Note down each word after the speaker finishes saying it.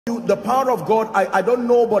The power of God, I don't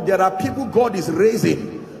know, but there are people God is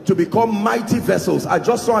raising to become mighty vessels. I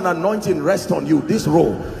just saw an anointing rest on you, this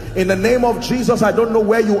role. In the name of Jesus, I don't know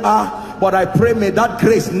where you are, but I pray may that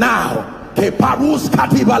grace now, let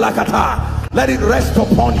it rest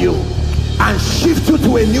upon you and shift you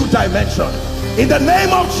to a new dimension. In the name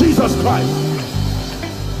of Jesus Christ.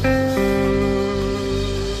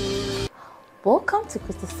 Welcome to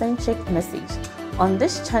Christocentric Message. On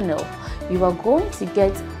this channel, you are going to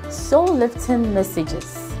get soul-lifting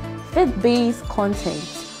messages, faith-based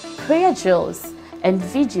content, prayer drills, and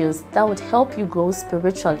videos that would help you grow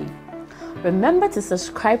spiritually. Remember to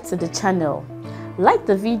subscribe to the channel, like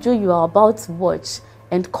the video you are about to watch,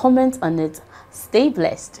 and comment on it. Stay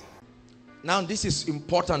blessed. Now this is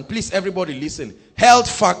important. Please everybody listen. Health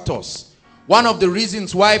factors. One of the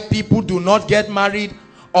reasons why people do not get married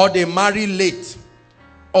or they marry late.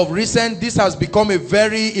 Of recent, this has become a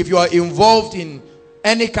very, if you are involved in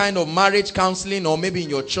any kind of marriage counseling or maybe in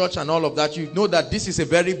your church and all of that, you know that this is a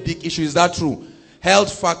very big issue. Is that true?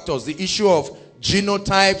 Health factors, the issue of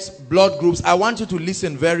genotypes, blood groups. I want you to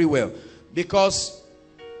listen very well, because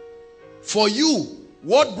for you,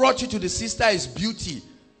 what brought you to the sister is beauty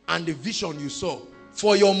and the vision you saw.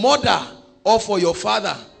 For your mother or for your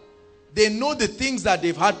father, they know the things that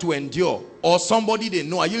they've had to endure, or somebody they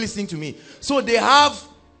know. Are you listening to me? So they have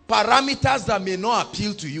parameters that may not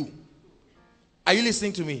appeal to you. Are you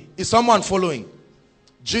listening to me? Is someone following?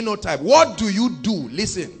 Genotype. What do you do?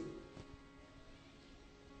 Listen.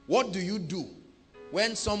 What do you do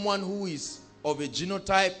when someone who is of a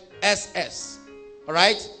genotype SS, all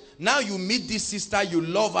right? Now you meet this sister, you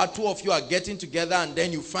love her, two of you are getting together, and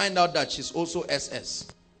then you find out that she's also SS.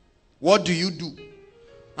 What do you do?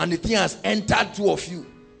 And the thing has entered two of you.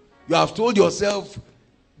 You have told yourself,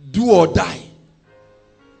 do or die.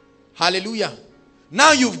 Hallelujah.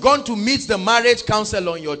 Now you've gone to meet the marriage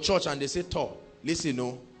counselor in your church, and they say, Tor, listen,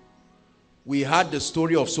 no, we had the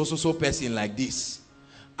story of so person like this,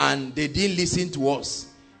 and they didn't listen to us.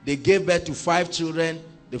 They gave birth to 5 children.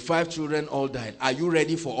 The 5 children all died. Are you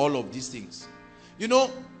ready for all of these things? You know,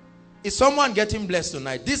 is someone getting blessed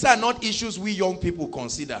tonight? These are not issues we young people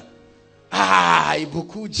consider. Ah,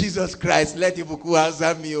 Ibuku, Jesus Christ, let Ibuku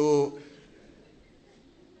answer me. Oh.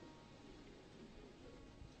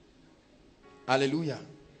 Hallelujah.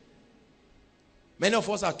 Many of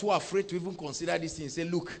us are too afraid to even consider these things. Say,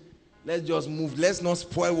 look, let's just move. Let's not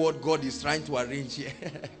spoil what God is trying to arrange here.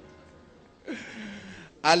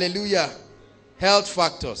 Hallelujah. Health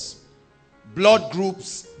factors, blood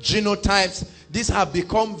groups, genotypes. These have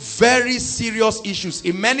become very serious issues.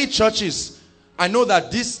 In many churches, I know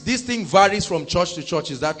that this thing varies from church to church.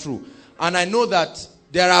 Is that true? And I know that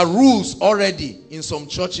there are rules already in some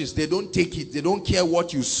churches. They don't take it. They don't care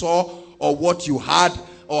what you saw or what you had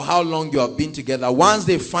or how long you have been together. Once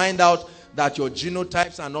they find out that your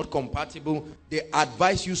genotypes are not compatible, they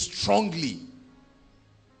advise you strongly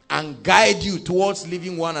and guide you towards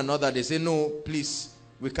leaving one another. They say, no, please,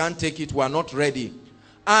 we can't take it. We are not ready.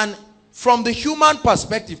 And from the human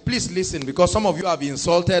perspective, please listen, because some of you have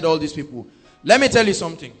insulted all these people. Let me tell you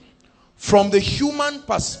something. From the human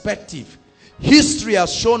perspective, history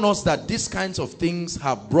has shown us that these kinds of things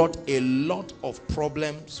have brought a lot of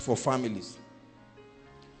problems for families.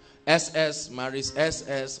 SS marries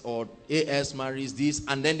SS, or AS marries this,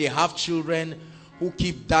 and then they have children who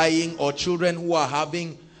keep dying, or children who are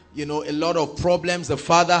having, you know, a lot of problems. The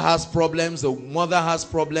father has problems, the mother has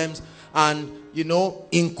problems, and, you know,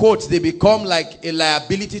 in quotes, they become like a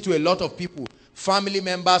liability to a lot of people. Family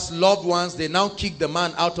members, loved ones, they now kick the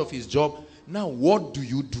man out of his job. Now, what do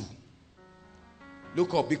you do?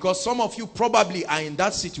 Look up, because some of you probably are in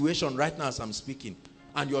that situation right now as I'm speaking,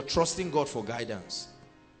 and you're trusting God for guidance.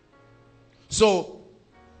 So,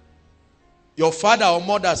 your father or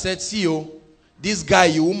mother said, see you, this guy,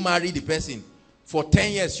 you won't marry the person. For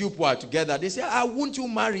 10 years, you two are together. They say, won't you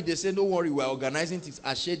marry? They say, don't worry, we're organizing things.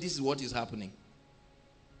 I share, this is what is happening.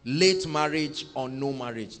 Late marriage or no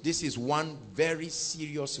marriage. This is one very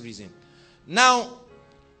serious reason. Now,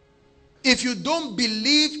 if you don't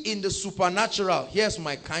believe in the supernatural, here's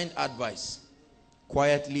my kind advice.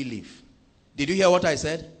 Quietly live. Did you hear what I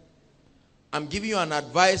said? I'm giving you an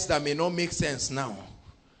advice that may not make sense now.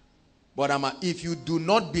 But if you do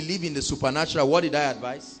not believe in the supernatural, what did I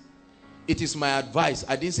advise? It is my advice.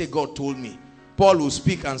 I didn't say God told me. Paul will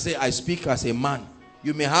speak and say, I speak as a man.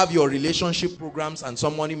 You may have your relationship programs and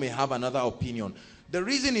somebody may have another opinion. The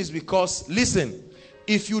reason is because, listen,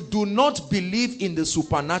 if you do not believe in the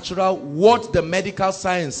supernatural, what the medical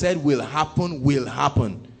science said will happen, will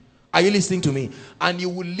happen. Are you listening to me? And you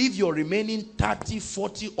will live your remaining 30,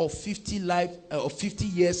 40 or 50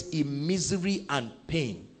 years in misery and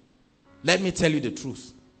pain. Let me tell you the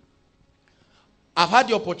truth. I've had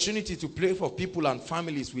the opportunity to pray for people and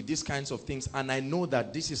families with these kinds of things, and I know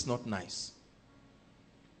that this is not nice.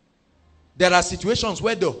 There are situations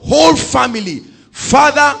where the whole family,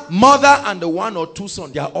 father, mother, and the one or two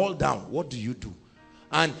sons, they are all down. What do you do?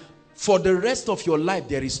 And for the rest of your life,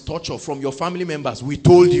 there is torture from your family members. We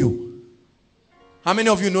told you. How many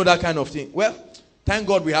of you know that kind of thing? Well, thank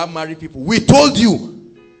God we have married people. We told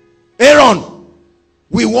you. Aaron,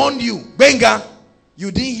 we warned you. Benga, you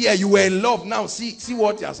didn't hear. You were in love. Now see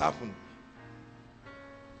what has happened.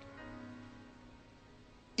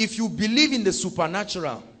 If you believe in the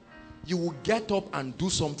supernatural, you will get up and do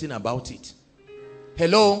something about it.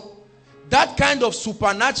 Hello? That kind of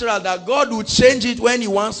supernatural that God will change it when he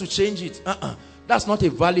wants to change it. That's not a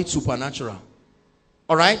valid supernatural.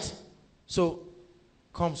 Alright? So,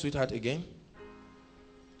 come sweetheart again.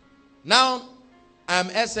 Now, I'm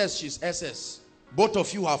SS, she's SS. Both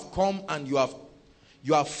of you have come and you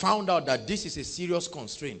have found out that this is a serious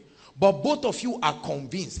constraint. But both of you are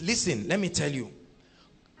convinced. Listen, let me tell you.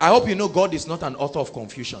 I hope you know God is not an author of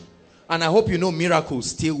confusion. And I hope you know miracles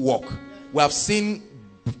still work. We have seen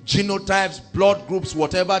genotypes, blood groups,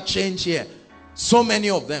 whatever change here. So many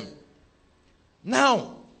of them.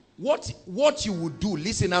 Now, what you would do,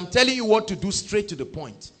 listen, I'm telling you what to do straight to the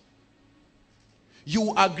point.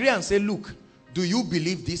 You agree and say, look, do you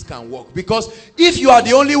believe this can work? Because if you are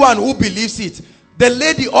the only one who believes it, the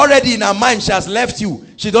lady already in her mind, she has left you.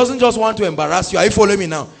 She doesn't just want to embarrass you. Are you following me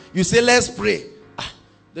now? You say, let's pray.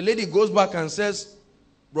 The lady goes back and says,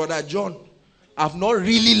 Brother John, I've not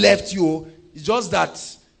really left you. It's just that,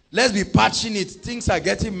 let's be patching it. Things are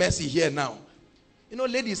getting messy here now. You know,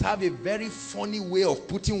 ladies have a very funny way of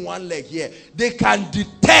putting one leg here. They can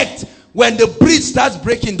detect when the bridge starts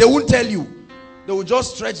breaking. They won't tell you. They will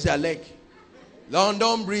just stretch their leg.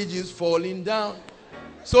 London Bridge is falling down.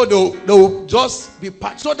 So they'll just be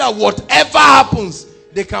patched. So that whatever happens,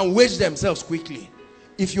 they can wage themselves quickly.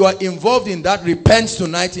 If you are involved in that, repent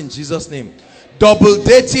tonight in Jesus' name. Double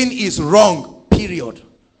dating is wrong, period.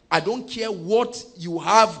 I don't care what you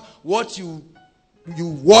have, what you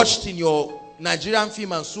watched in your Nigerian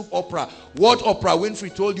film and soap opera, what Oprah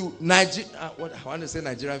Winfrey told you. I want to say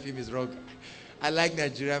Nigerian film is wrong. I like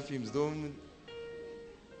Nigerian films.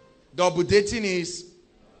 Double dating is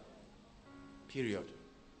period.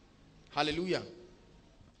 Hallelujah.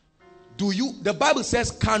 The Bible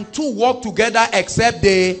says, can two walk together except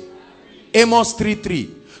they? Amos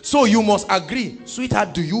 3:3. So you must agree.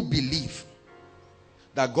 Sweetheart, do you believe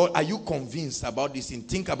that God, are you convinced about this and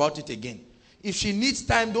think about it again? If she needs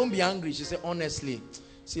time, don't be angry. She say, honestly,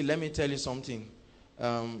 see, let me tell you something.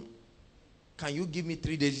 Can you give me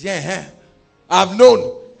 3 days? Yeah, I've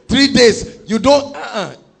known 3 days. You don't,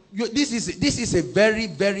 this is a very,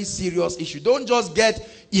 very serious issue. Don't just get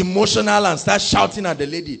emotional and start shouting at the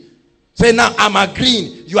lady. Say, now I'm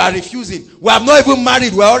agreeing, you are refusing. We have not even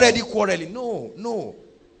married, we're already quarreling. No.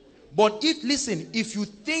 But if you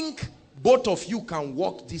think both of you can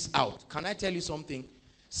work this out, can I tell you something?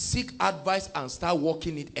 Seek advice and start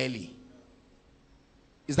working it early.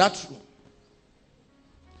 Is that true?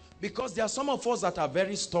 Because there are some of us that are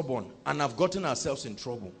very stubborn and have gotten ourselves in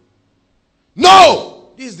trouble. No!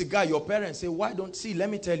 This is the guy, your parents say, why don't, see, let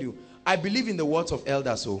me tell you, I believe in the words of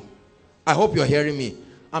elders, so I hope you're hearing me.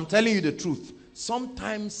 I'm telling you the truth.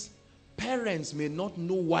 Sometimes parents may not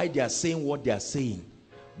know why they are saying what they are saying.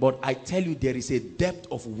 But I tell you, there is a depth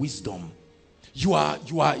of wisdom. You are,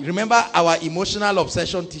 remember our emotional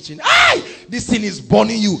obsession teaching. This thing is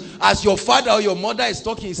burning you. As your father or your mother is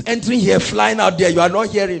talking, is entering here, flying out there. You are not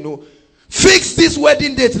hearing, no. Fix this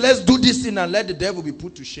wedding date. Let's do this thing and let the devil be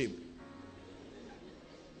put to shame.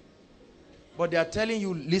 But they are telling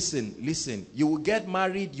you, listen, you will get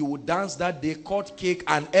married, you will dance that day, cut cake,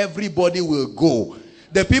 and everybody will go.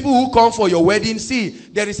 The people who come for your wedding, see,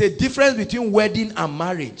 there is a difference between wedding and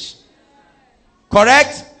marriage.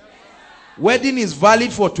 Correct? Wedding is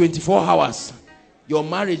valid for 24 hours. Your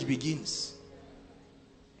marriage begins.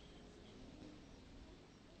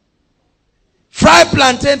 Fry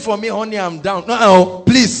plantain for me, honey, I'm down. No,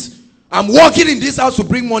 please. I'm working in this house to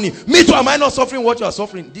bring money. Me too, am I not suffering what you are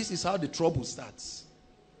suffering? This is how the trouble starts.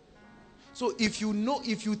 So if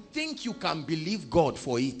you think you can believe God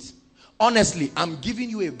for it, honestly, I'm giving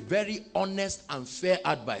you a very honest and fair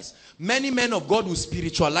advice. Many men of God will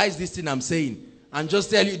spiritualize this thing I'm saying and just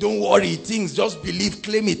tell you, don't worry, things, just believe,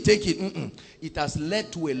 claim it, take it. It has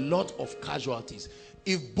led to a lot of casualties.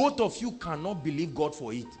 If both of you cannot believe God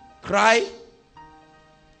for it, cry,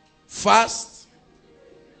 fast,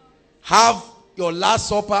 have your last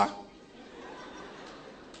supper,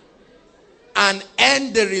 and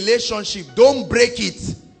end the relationship. Don't break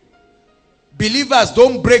it. Believers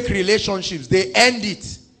don't break relationships. They end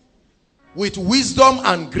it with wisdom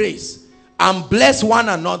and grace and bless one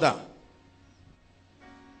another.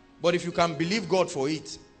 But if you can believe God for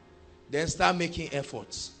it, then start making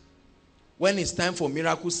efforts. When it's time for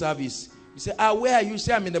miracle service, you say, where are you?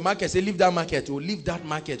 Say, I'm in the market. Say, leave that market. Or leave that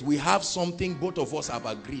market. We have something both of us have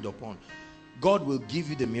agreed upon. God will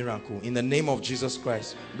give you the miracle in the name of Jesus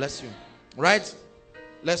Christ. Bless you. Right?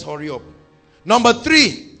 Let's hurry up. Number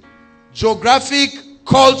 3, geographic,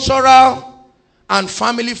 cultural, and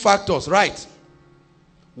family factors. Right?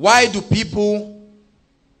 Why do people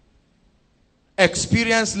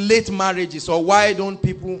experience late marriages, or why don't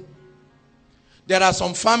people? There are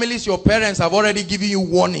some families your parents have already given you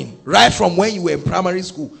warning right from when you were in primary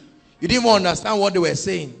school. You didn't even understand what they were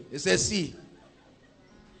saying. They said, see,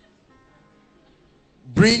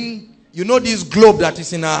 bring, you know this globe that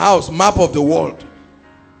is in our house, map of the world.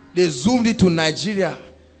 They zoomed it to Nigeria.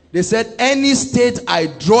 They said, any state I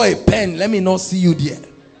draw a pen, let me not see you there.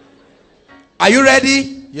 Are you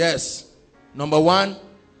ready? Yes. Number 1.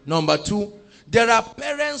 Number 2. There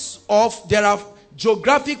are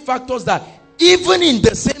geographic factors that even in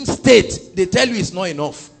the same state, they tell you it's not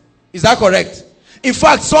enough. Is that correct? In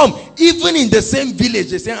fact, some, even in the same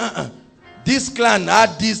village, they say, this clan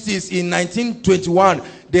had this in 1921.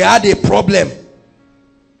 They had a problem.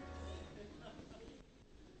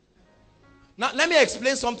 Now, let me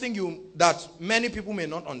explain something that many people may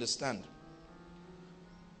not understand.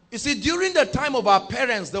 You see, during the time of our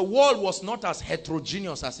parents, the world was not as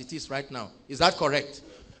heterogeneous as it is right now. Is that correct?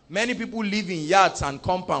 Many people live in yards and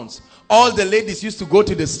compounds. All the ladies used to go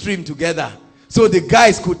to the stream together. So the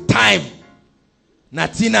guys could time.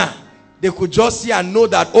 Natina. They could just see and know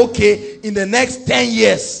that, okay, in the next 10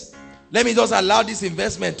 years, let me just allow this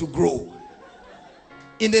investment to grow.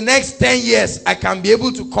 In the next 10 years, I can be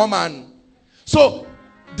able to come and... So,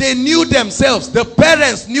 they knew themselves. The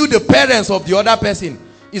parents knew the parents of the other person.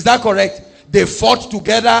 Is that correct? They fought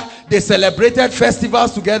together. They celebrated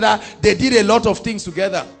festivals together. They did a lot of things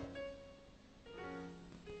together.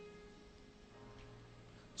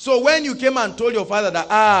 So when you came and told your father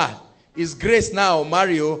that, is Grace now,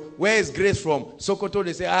 Mario? Where is Grace from? Sokoto,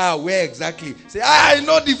 they say, where exactly? Say, I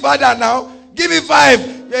know the father now. Give me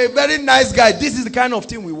 5. You're a very nice guy. This is the kind of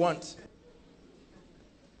thing we want.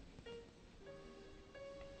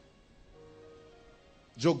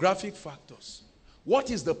 Geographic factors.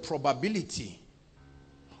 What is the probability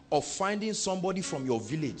of finding somebody from your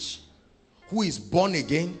village who is born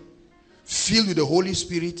again, filled with the Holy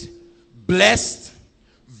Spirit, blessed,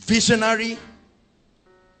 visionary?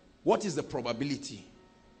 What is the probability?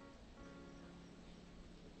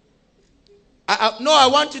 No, I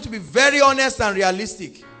want you to be very honest and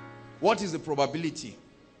realistic. What is the probability?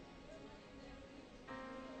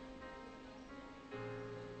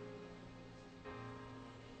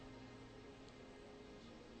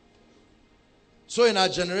 So in our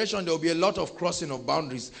generation, there will be a lot of crossing of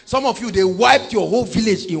boundaries. Some of you, they wiped your whole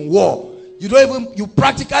village in war. You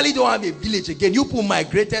practically don't have a village again. You people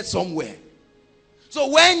migrated somewhere. So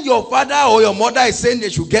when your father or your mother is saying they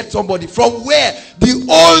should get somebody, from where? The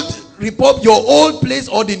old republic, your old place,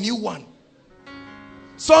 or the new one?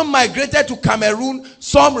 Some migrated to Cameroon.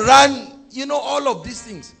 Some ran, all of these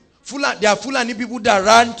things. There are Fulani people that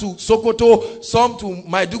ran to Sokoto, some to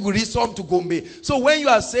Maiduguri, some to Gombe. So when you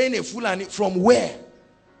are saying a Fulani, from where?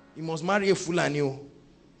 You must marry a Fulani.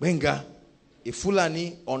 Benga, a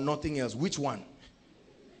Fulani or nothing else. Which one?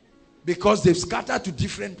 Because they've scattered to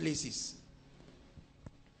different places.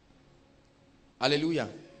 Hallelujah.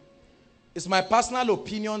 It's my personal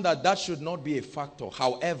opinion that should not be a factor.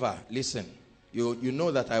 However, listen, you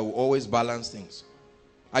know that I will always balance things.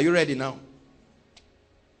 Are you ready now?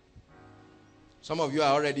 Some of you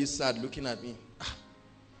are already sad looking at me.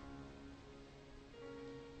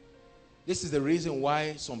 This is the reason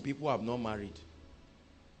why some people have not married.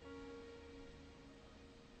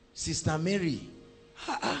 Sister Mary,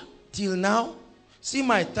 till now, see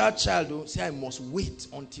my third child, say I must wait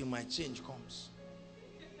until my change comes.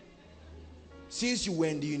 Since you were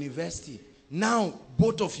in the university, now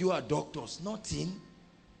both of you are doctors, nothing.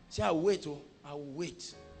 Say I will wait, I will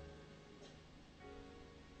wait.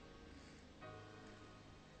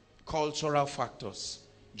 Cultural factors,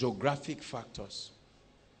 geographic factors.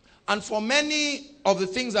 And for many of the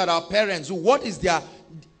things that our parents do, what is their...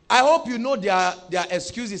 I hope you know their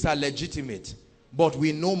excuses are legitimate. But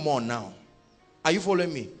we know more now. Are you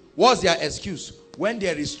following me? What's their excuse? When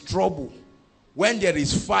there is trouble, when there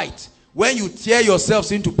is fight, when you tear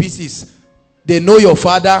yourselves into pieces, they know your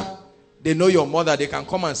father, they know your mother, they can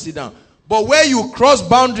come and sit down. But where you cross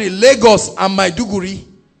boundary, Lagos and Maiduguri,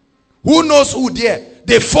 who knows who there?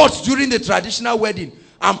 they fought during the traditional wedding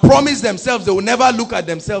and promised themselves they will never look at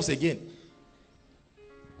themselves again.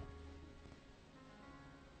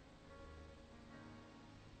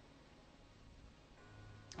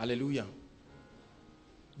 Hallelujah.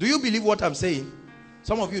 Do you believe what I'm saying?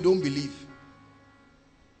 Some of you don't believe.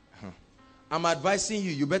 I'm advising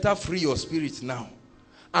you, you better free your spirit now.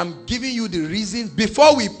 I'm giving you the reasons.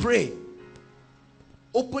 Before we pray,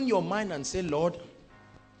 open your mind and say, Lord,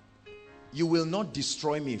 you will not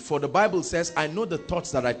destroy me. For the Bible says, I know the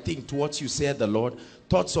thoughts that I think towards you, said the Lord,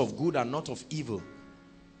 thoughts of good and not of evil.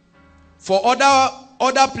 For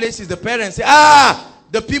other places, the parents say,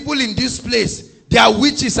 the people in this place, they are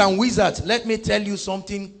witches and wizards. Let me tell you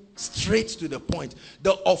something straight to the point.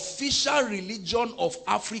 The official religion of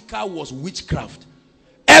Africa was witchcraft.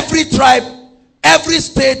 Every tribe, every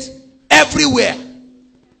state, everywhere.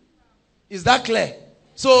 Is that clear?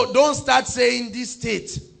 So don't start saying this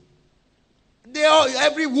state. They are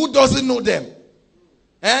who doesn't know them.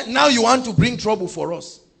 Now you want to bring trouble for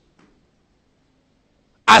us.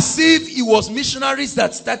 As if it was missionaries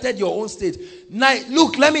that started your own state. Now,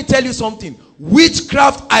 look, let me tell you something.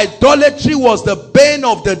 Witchcraft, idolatry was the bane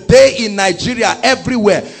of the day in Nigeria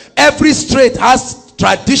everywhere. Every state has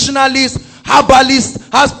traditionalists, herbalists,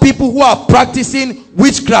 has people who are practicing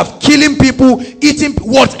witchcraft, killing people, eating,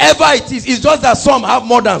 whatever it is. It's just that some have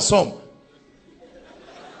more than some.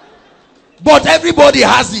 But everybody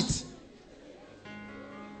has it.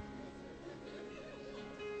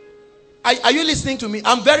 Are you listening to me?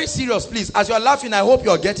 I'm very serious, please. As you're laughing, I hope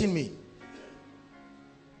you're getting me.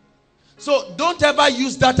 So don't ever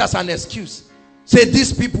use that as an excuse. Say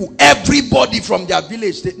these people, everybody from their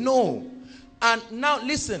village. No. And now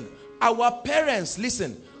listen, our parents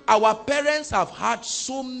have had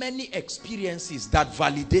so many experiences that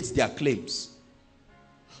validate their claims.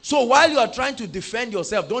 So while you are trying to defend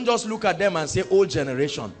yourself, don't just look at them and say old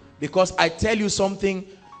generation. Because I tell you something,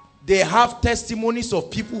 they have testimonies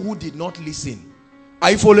of people who did not listen.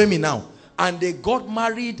 Are you following me now? And they got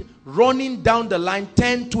married, running down the line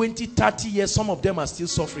 10, 20, 30 years. Some of them are still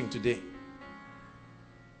suffering today.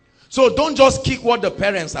 So don't just kick what the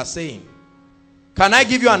parents are saying. Can I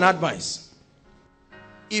give you an advice?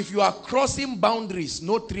 If you are crossing boundaries,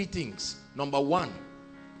 know three things. Number one,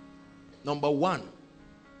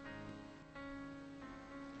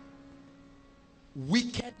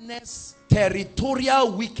 wickedness,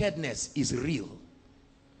 territorial wickedness is real.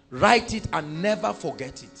 Write it and never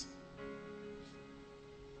forget it.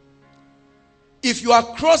 If you are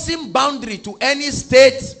crossing boundary to any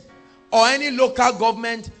state or any local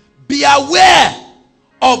government, be aware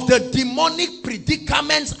of the demonic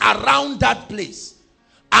predicaments around that place.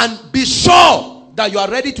 And be sure that you are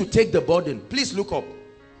ready to take the burden. Please look up.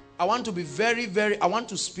 I want to be I want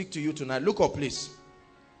to speak to you tonight. Look up, please.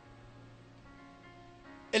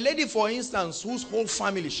 A lady, for instance, whose whole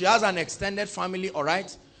family, she has an extended family, all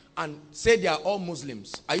right? And say they are all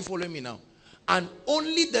Muslims. Are you following me now? And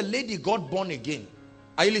only the lady got born again.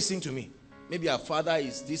 Are you listening to me? Maybe her father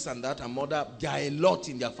is this and that, her mother. There are a lot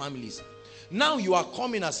in their families. Now you are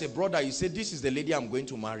coming as a brother. You say, this is the lady I'm going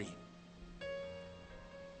to marry.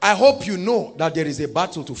 I hope you know that there is a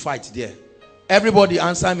battle to fight there. Everybody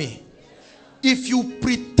answer me. If you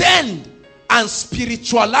pretend and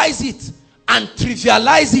spiritualize it and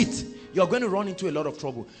trivialize it, you're going to run into a lot of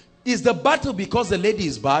trouble. Is the battle because the lady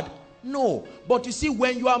is bad? No. But you see,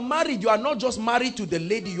 when you are married, you are not just married to the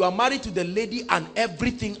lady. You are married to the lady and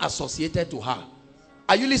everything associated to her.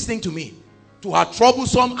 Are you listening to me? To her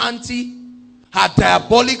troublesome auntie, her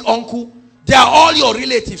diabolic uncle. They are all your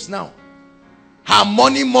relatives now. Her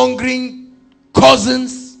money-mongering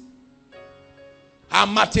cousins, her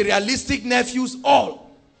materialistic nephews, all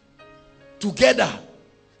together.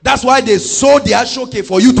 That's why they sold the ashoke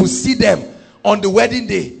for you to see them on the wedding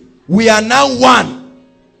day. We are now one.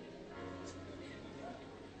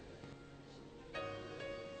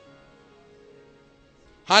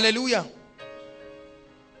 Hallelujah.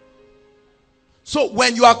 So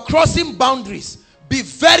when you are crossing boundaries, be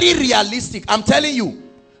very realistic. I'm telling you,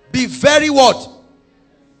 be very what?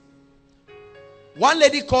 One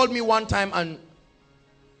lady called me one time, and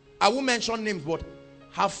I won't mention names, but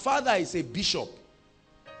her father is a bishop.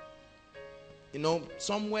 You know,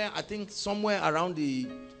 somewhere, I think somewhere around the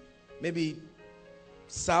maybe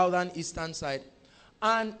southern eastern side.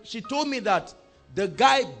 And she told me that the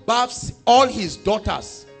guy baths all his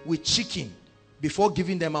daughters with chicken before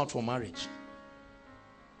giving them out for marriage.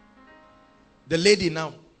 The lady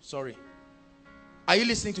now, sorry. Are you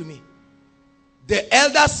listening to me? The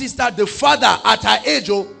elder sister, the father at her age,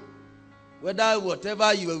 whether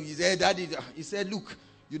whatever you said, daddy, he said, look,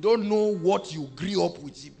 You don't know what you grew up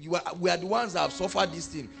with. We are the ones that have suffered this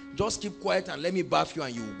thing. Just keep quiet and let me bath you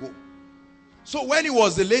and you will go. So when it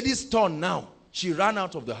was the lady's turn now, she ran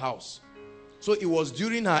out of the house. So it was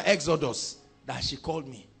during her exodus that she called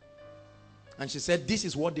me. And she said, this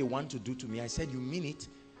is what they want to do to me. I said, you mean it?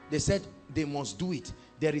 They said they must do it.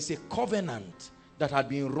 There is a covenant that had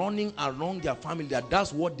been running around their family that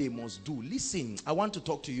that's what they must do. Listen, I want to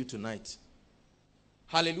talk to you tonight.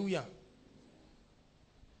 Hallelujah.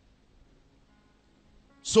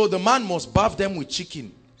 So the man must bath them with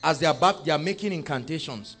chicken. As they are making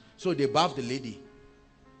incantations. So they bath the lady.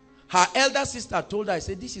 Her elder sister told her, I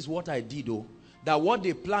said, this is what I did, oh. That what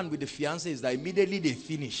they planned with the fiancé is that immediately they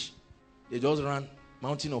finish, they just ran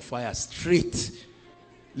mountain of fire straight.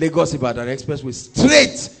 Lagos Ibadan Expressway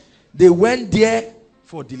straight. They went there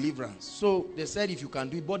for deliverance. So they said, if you can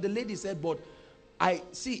do it. But the lady said, but I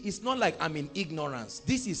see, it's not like I'm in ignorance.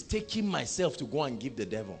 This is taking myself to go and give the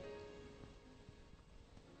devil.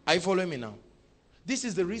 Are you following me now? This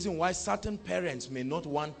is the reason why certain parents may not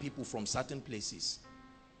want people from certain places.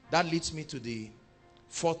 That leads me to the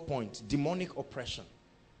fourth point, demonic oppression.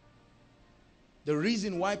 The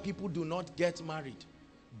reason why people do not get married,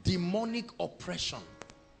 demonic oppression.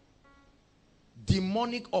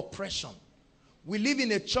 Demonic oppression. We live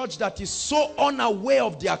in a church that is so unaware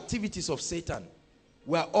of the activities of Satan.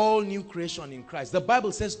 We are all new creation in Christ. The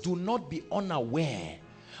Bible says, do not be unaware.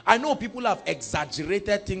 I know people have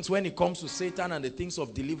exaggerated things when it comes to Satan and the things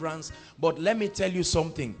of deliverance, but let me tell you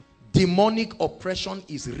something. Demonic oppression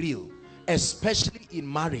is real, especially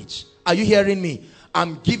in marriage. Are you hearing me?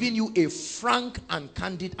 I'm giving you a frank and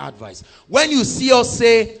candid advice. When you see us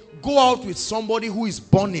say, go out with somebody who is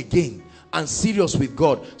born again and serious with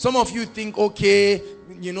God. Some of you think, okay,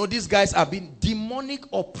 you know, these guys have been. Demonic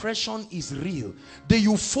oppression is real. The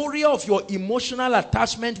euphoria of your emotional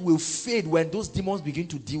attachment will fade when those demons begin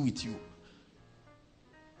to deal with you.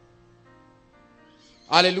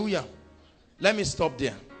 Hallelujah. Let me stop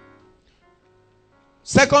there.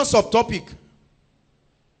 Second subtopic.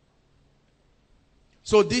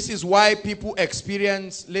 So this is why people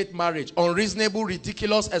experience late marriage. Unreasonable,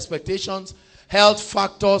 ridiculous expectations, health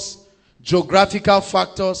factors, geographical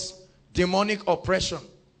factors, demonic oppression.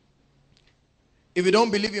 If you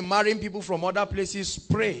don't believe in marrying people from other places,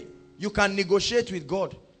 pray. You can negotiate with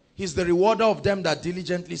God. He's the rewarder of them that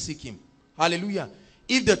diligently seek him. Hallelujah.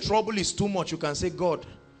 If the trouble is too much, you can say, God,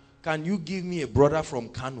 can you give me a brother from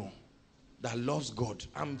Kano that loves God?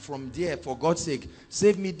 I'm from there. For God's sake,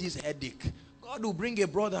 save me this headache. God will bring a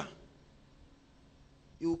brother.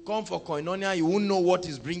 He will come for koinonia. You won't know what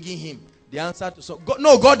is bringing him. The answer to so God,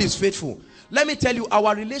 no, God is faithful. Let me tell you,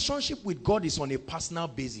 our relationship with God is on a personal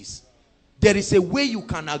basis. There is a way you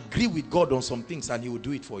can agree with God on some things and he will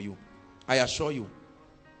do it for you. I assure you.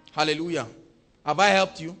 Hallelujah. Have I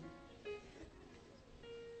helped you?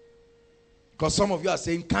 Because some of you are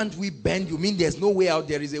saying, can't we bend? You mean there's no way out?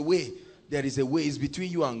 There is a way. There is a way. It's between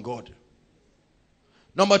you and God.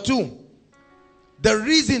 Number two, the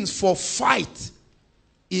reasons for fight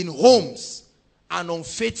in homes and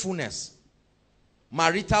unfaithfulness.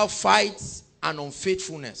 Marital fights and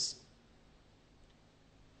unfaithfulness.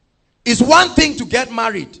 It's one thing to get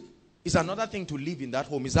married. It's another thing to live in that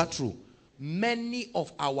home. Is that true? Many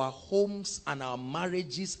of our homes and our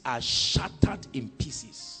marriages are shattered in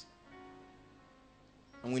pieces.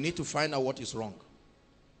 And we need to find out what is wrong.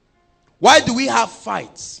 Why do we have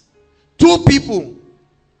fights? Two people.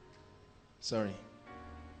 Sorry.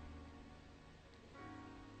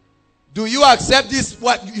 Do you accept this?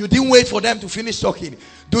 What, you didn't wait for them to finish talking.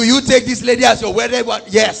 Do you take this lady as your wedding?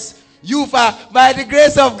 Yes. You, by the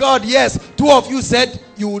grace of God, yes. Two of you said,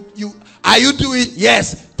 are you doing?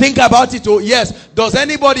 Yes. Think about it. Oh, yes. Does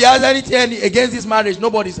anybody have anything against this marriage?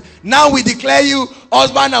 Nobody's. Now we declare you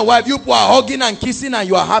husband and wife. You are hugging and kissing and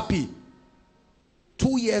you are happy.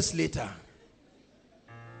 2 years later,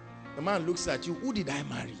 the man looks at you. Who did I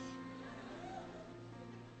marry?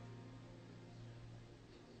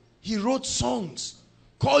 He wrote songs,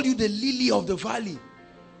 called you the lily of the valley,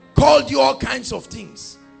 called you all kinds of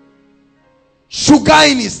things. Sugar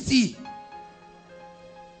in his tea,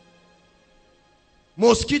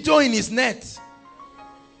 mosquito in his net.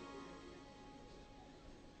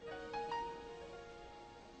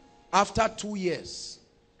 After 2 years,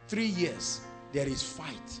 3 years, there is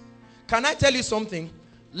fight. Can I tell you something?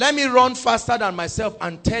 Let me run faster than myself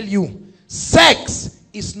and tell you, sex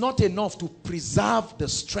is not enough to preserve the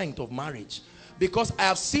strength of marriage. Because I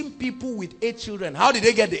have seen people with 8 children. How did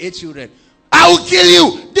they get the 8 children? I will kill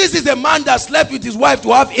you. This is a man that slept with his wife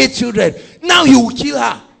to have 8 children. Now he will kill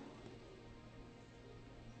her.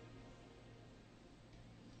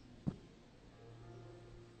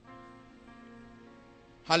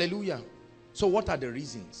 Hallelujah. So what are the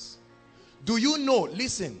reasons? Do you know,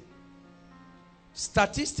 listen,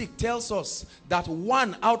 statistic tells us that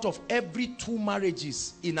 1 out of every 2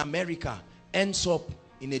 marriages in America ends up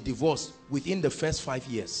in a divorce within the first 5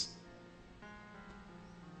 years.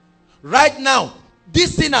 Right now,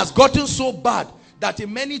 this thing has gotten so bad that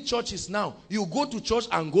in many churches now, you go to church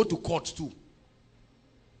and go to court too.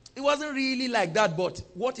 It wasn't really like that, but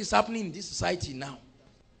what is happening in this society now?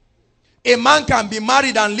 A man can be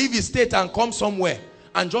married and leave his state and come somewhere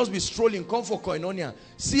and just be strolling, come for koinonia.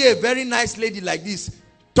 See a very nice lady like this,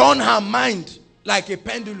 turn her mind like a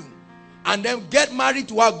pendulum, and then get married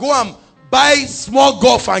to her, go and buy small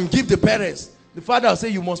golf and give the parents. The father will say,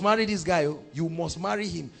 you must marry this guy. You must marry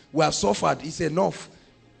him. We have suffered. It's enough.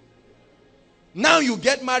 Now you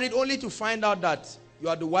get married only to find out that you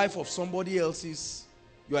are the wife of somebody else's.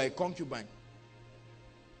 You are a concubine.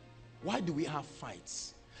 Why do we have fights?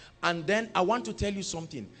 And then I want to tell you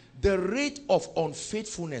something. The rate of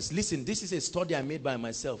unfaithfulness, listen, this is a study I made by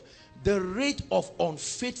myself. The rate of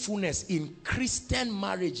unfaithfulness in Christian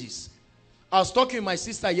marriages. I was talking with my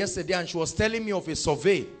sister yesterday and she was telling me of a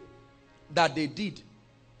survey that they did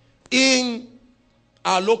in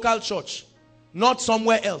our local church, not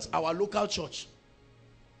somewhere else, our local church.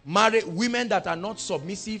 Married women that are not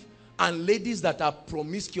submissive and ladies that are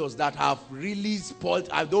promiscuous, that have really spoiled.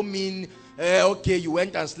 I don't mean okay, you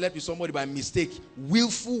went and slept with somebody by mistake.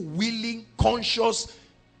 Willful, willing, conscious,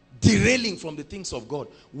 derailing from the things of God.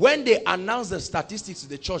 When they announced the statistics to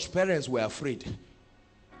the church, parents were afraid.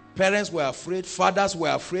 Parents were afraid, fathers were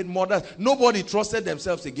afraid, mothers. Nobody trusted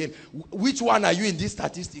themselves again. Which one are you in these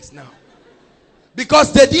statistics now?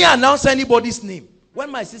 Because they didn't announce anybody's name. When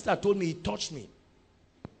my sister told me, it touched me.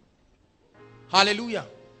 Hallelujah.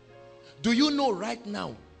 Do you know right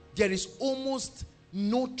now, there is almost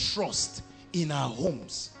no trust in our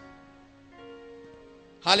homes.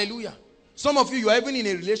 Hallelujah. Some of you are even in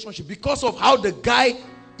a relationship because of how the guy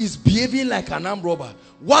is behaving like an armed robber.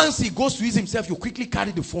 Once he goes to use himself, you quickly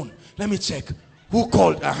carry the phone. Let me check. Who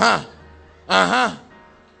called? And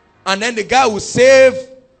then the guy will save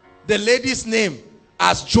the lady's name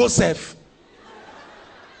as Joseph.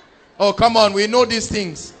 Oh, come on. We know these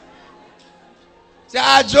things. Say,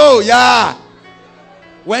 Joe, yeah.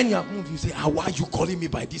 When you have moved, you say, why are you calling me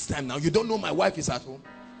by this time now? You don't know my wife is at home.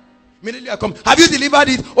 Immediately I come. Have you delivered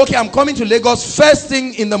it? Okay, I'm coming to Lagos first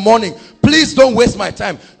thing in the morning. Please don't waste my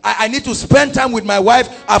time. I need to spend time with my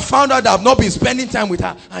wife. I found out that I've not been spending time with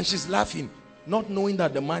her. And she's laughing, not knowing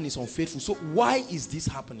that the man is unfaithful. So why is this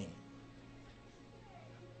happening?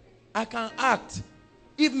 I can act.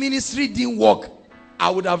 If ministry didn't work,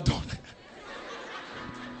 I would have done.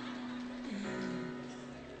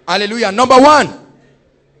 Hallelujah. Number one,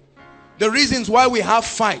 the reasons why we have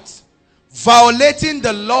fights. Violating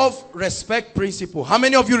the love, respect principle. How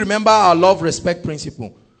many of you remember our love, respect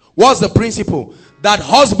principle? What's the principle? That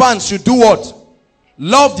husbands should do what?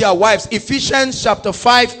 Love their wives. Ephesians chapter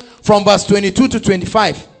 5 from verse 22 to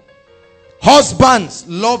 25. Husbands,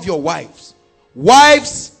 love your wives.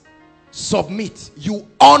 Wives, submit. You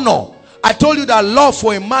honor. I told you that love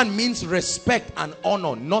for a man means respect and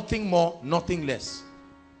honor. Nothing more, nothing less.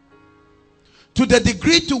 To the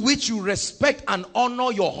degree to which you respect and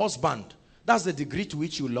honor your husband, that's the degree to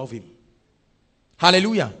which you love him.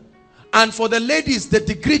 Hallelujah. And for the ladies, the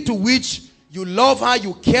degree to which you love her,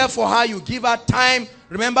 you care for her, you give her time.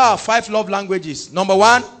 Remember our 5 love languages. Number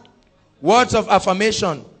 1, words of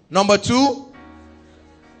affirmation. Number 2,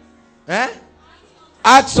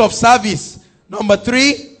 acts of service. Number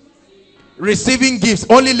 3, receiving gifts.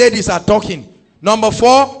 Only ladies are talking. Number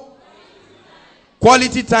 4,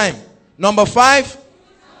 quality time. Number 5,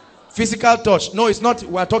 physical touch. No, it's not.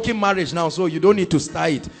 We're talking marriage now, so you don't need to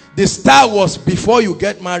start it. The start was before you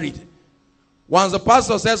get married. Once the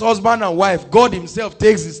pastor says husband and wife, God himself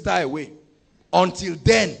takes the star away. Until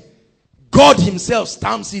then, God himself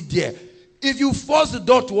stamps it there. If you force the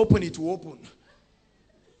door to open, it will open.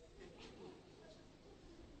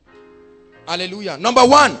 Hallelujah. Number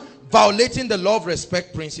 1, violating the love,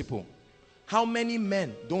 respect principle. How many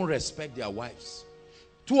men don't respect their wives?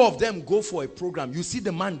 2 of them go for a program. You see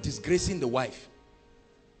the man disgracing the wife.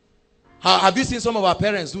 Have you seen some of our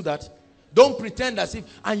parents do that? Don't pretend as if,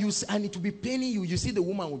 and it will be paining you. You see the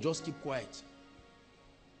woman will just keep quiet.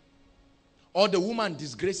 Or the woman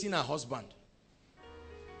disgracing her husband.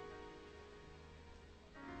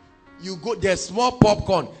 You go, there's small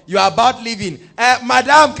popcorn. You are about leaving.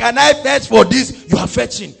 Madam, can I fetch for this? You are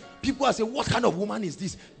fetching. People are saying, what kind of woman is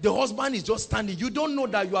this? The husband is just standing. You don't know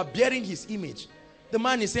that you are bearing his image. The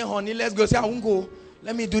man is saying, honey, let's go. Say, I won't go.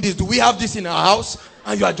 Let me do this. Do we have this in our house?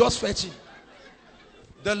 And you are just fetching.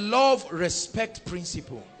 The love, respect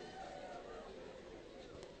principle.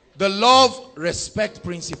 The love, respect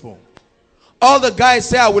principle. All the guys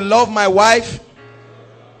say, I will love my wife.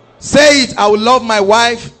 Say it, I will love my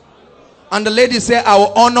wife. And the ladies say, I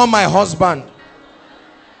will honor my husband.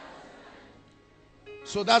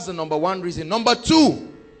 So that's the number one reason. Number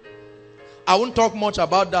two, I won't talk much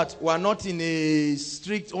about that. We are not in a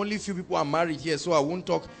strict, only few people are married here, so I won't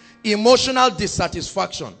talk. Emotional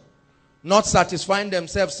dissatisfaction. Not satisfying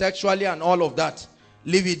themselves sexually and all of that.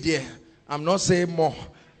 Leave it there. I'm not saying more.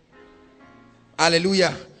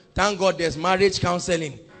 Hallelujah. Thank God there's marriage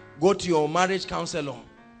counseling. Go to your marriage counselor.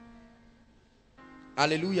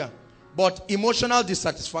 Hallelujah. But emotional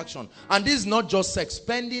dissatisfaction. And this is not just sex.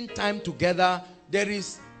 Spending time together. There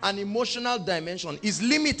is an emotional dimension. It's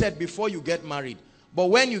limited before you get married.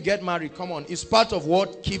 But when you get married, come on, it's part of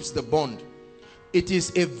what keeps the bond. It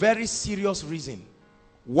is a very serious reason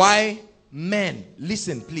why men,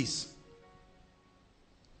 listen please.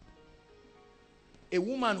 A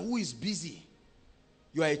woman who is busy,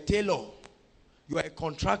 you are a tailor, you are a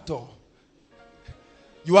contractor,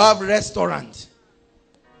 you have a restaurant,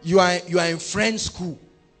 you are in French school,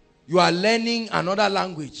 you are learning another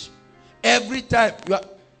language. Every time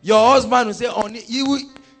your husband will say,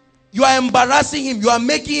 you are embarrassing him, you are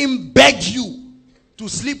making him beg you to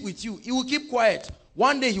sleep with you. He will keep quiet.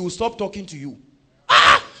 One day he will stop talking to you.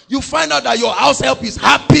 You find out that your house help is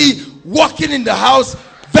happy, walking in the house,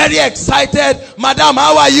 very excited. Madam,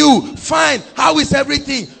 how are you? Fine. How is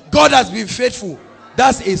everything? God has been faithful.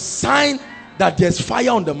 That's a sign that there's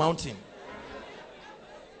fire on the mountain.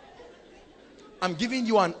 I'm giving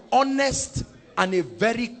you an honest and a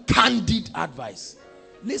very candid advice.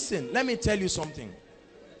 Listen, let me tell you something.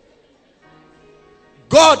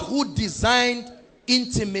 God who designed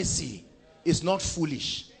intimacy is not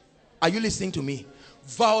foolish. Are you listening to me?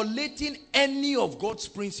 Violating any of God's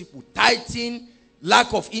principle, tithing,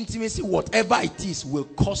 lack of intimacy, whatever it is, will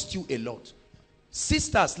cost you a lot.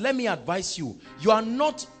 Sisters, let me advise you. You are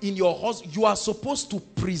not in your house. You are supposed to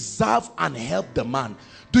preserve and help the man.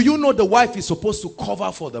 Do you know the wife is supposed to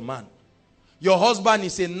cover for the man? Your husband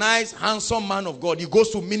is a nice, handsome man of God. He goes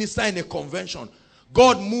to minister in a convention.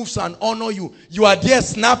 God moves and honor you. You are there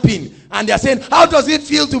snapping. And they are saying, how does it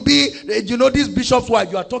feel to be, you know, this bishop's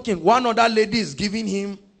wife? You are talking. One other lady is giving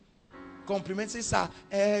him compliments. Says,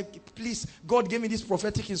 sir, please, God gave me this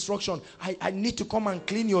prophetic instruction. I need to come and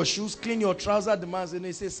clean your shoes, clean your trousers. The man says,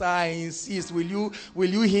 he says, sir, I insist. Will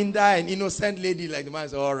you hinder an innocent lady? Like the man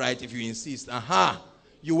says, all right, if you insist.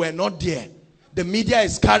 You were not there. The media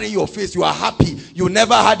is carrying your face. You are happy. You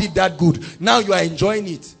never had it that good. Now you are enjoying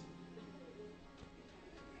it.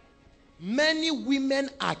 Many women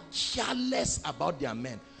are careless about their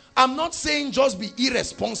men. I'm not saying just be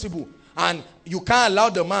irresponsible and you can't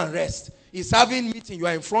allow the man rest. He's having meeting. You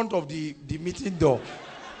are in front of the meeting door.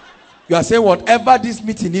 You are saying whatever this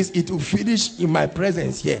meeting is, it will finish in my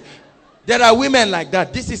presence here. There are women like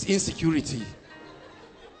that. This is insecurity.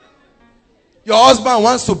 Your husband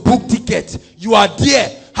wants to book ticket. You are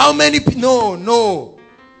there. How many people? No.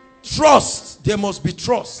 Trust. There must be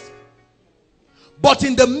trust. But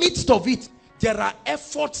in the midst of it, there are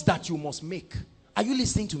efforts that you must make. Are you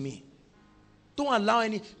listening to me? Don't allow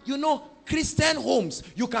any, you know, Christian homes,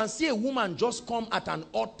 you can see a woman just come at an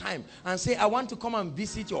odd time and say, I want to come and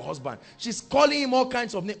visit your husband. She's calling him all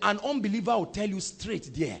kinds of names. An unbeliever will tell you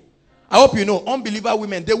straight there. I hope you know, unbeliever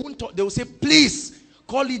women, they won't talk, they will say, please,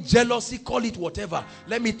 call it jealousy, call it whatever.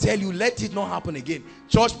 Let me tell you, let it not happen again.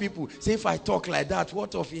 Church people say, if I talk like that,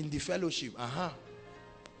 what of in the fellowship?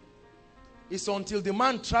 It's until the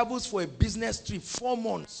man travels for a business trip, 4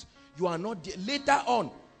 months, you are not there. Later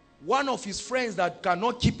on, one of his friends that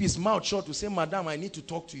cannot keep his mouth shut to say, Madam, I need to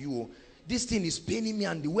talk to you. This thing is paining me,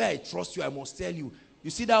 and the way I trust you, I must tell you. You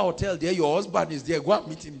see that hotel there, your husband is there. Go and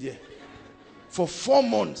meet him there. For 4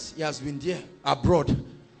 months, he has been there, abroad.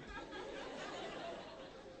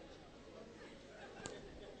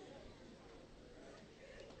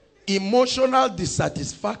 Emotional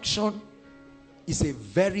dissatisfaction is a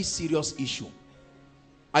very serious issue.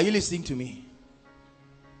 Are you listening to me?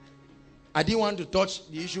 I didn't want to touch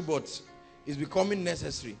the issue, but it's becoming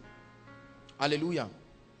necessary. Hallelujah.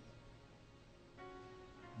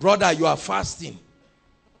 Brother, you are fasting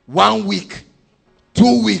 1 week,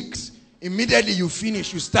 2 weeks. Immediately you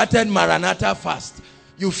finish. You started Maranatha fast.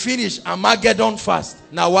 You finish Armageddon fast.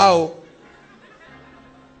 Now, wow.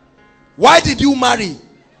 Why did you marry?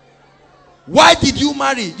 Why did you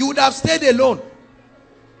marry? You would have stayed alone.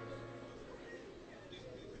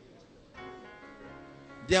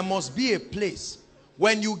 There must be a place.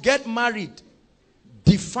 When you get married,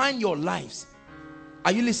 define your lives.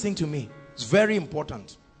 Are you listening to me? It's very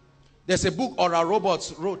important. There's a book Oral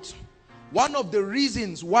Roberts wrote. One of the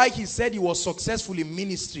reasons why he said he was successful in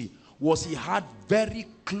ministry was he had very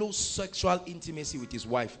close sexual intimacy with his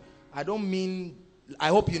wife. I don't mean, I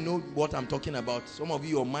hope you know what I'm talking about. Some of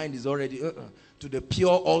you, your mind is already, to the pure,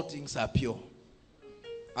 all things are pure.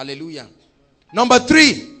 Hallelujah. Number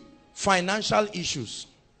 3, financial issues.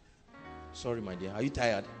 Sorry, my dear. Are you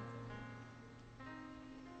tired?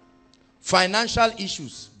 Financial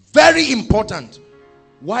issues. Very important.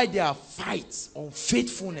 Why there are fights on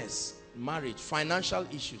faithfulness, marriage, financial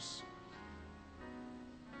issues.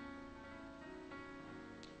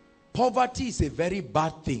 Poverty is a very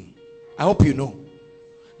bad thing. I hope you know.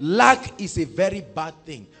 Lack is a very bad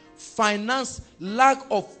thing. Lack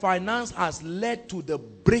of finance has led to the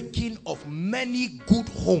breaking of many good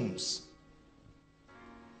homes.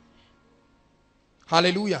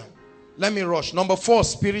 Hallelujah. Let me rush. Number 4,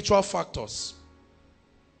 spiritual factors.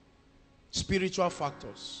 Spiritual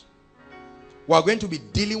factors. We are going to be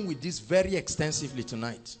dealing with this very extensively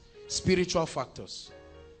tonight. Spiritual factors.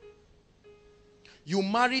 You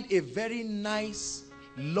married a very nice,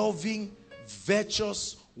 loving,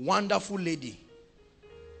 virtuous, wonderful lady.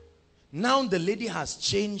 Now the lady has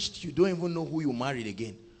changed. You don't even know who you married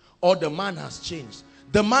again. Or the man has changed.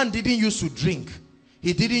 The man didn't used to drink.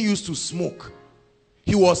 He didn't used to smoke.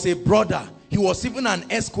 He was a brother. He was even an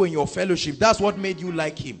escort in your fellowship. That's what made you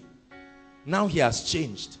like him. Now he has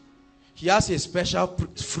changed. He has a special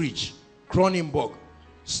fridge. Kronenbourg.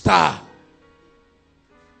 Star.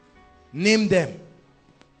 Name them.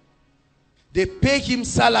 They pay him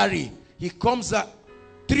salary. He comes at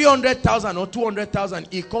 300,000 or 200,000.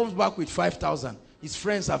 He comes back with 5,000. His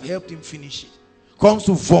friends have helped him finish it. Comes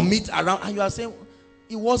to vomit around. And you are saying,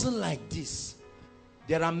 it wasn't like this.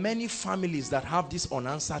 There are many families that have these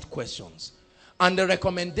unanswered questions. And the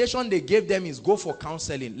recommendation they gave them is go for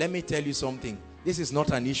counseling. Let me tell you something. This is not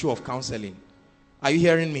an issue of counseling. Are you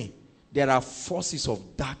hearing me? There are forces of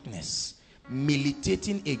darkness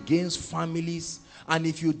militating against families. And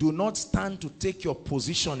if you do not stand to take your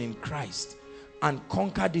position in Christ and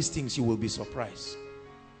conquer these things, you will be surprised.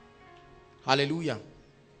 Hallelujah.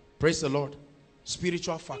 Praise the Lord.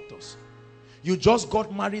 Spiritual factors. You just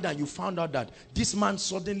got married and you found out that this man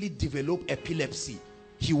suddenly developed epilepsy.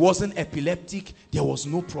 He wasn't epileptic. There was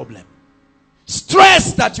no problem.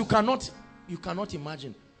 Stress that you cannot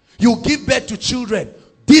imagine. You give birth to children.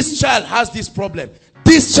 This child has this problem.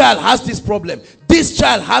 This child has this problem. This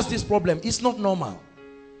child has this problem. It's not normal.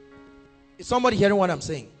 Is somebody hearing what I'm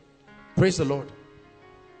saying? Praise the Lord.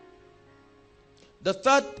 The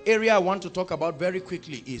third area I want to talk about very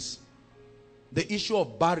quickly is the issue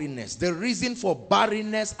of barrenness. The reason for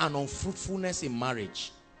barrenness and unfruitfulness in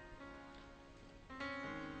marriage.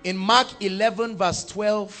 In Mark 11 verse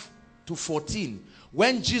 12 to 14,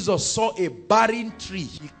 when Jesus saw a barren tree,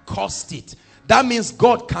 he cursed it. That means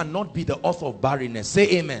God cannot be the author of barrenness. Say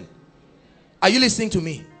amen. Are you listening to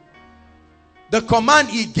me? The command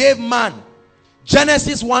he gave man,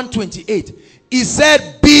 Genesis 1:28, he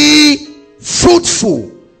said, be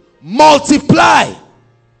fruitful, multiply.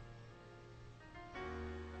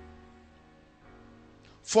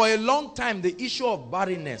 For a long time, the issue of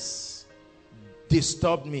barrenness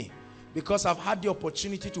disturbed me, because I've had the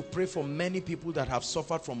opportunity to pray for many people that have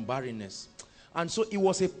suffered from barrenness. And so it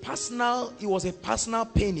was a personal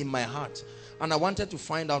pain in my heart, and I wanted to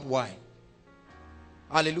find out why.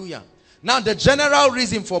 Hallelujah. Now the general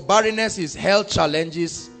reason for barrenness is health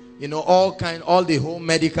challenges, you know, all the home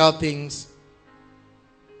medical things,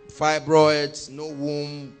 fibroids, no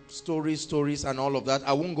womb, stories and all of that.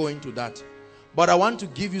 I won't go into that. But I want to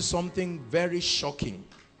give you something very shocking.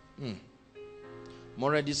 I'm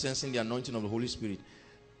already sensing the anointing of the Holy Spirit.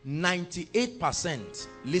 98%,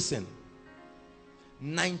 listen,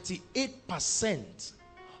 98%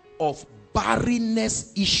 of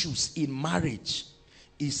barrenness issues in marriage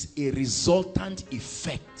is a resultant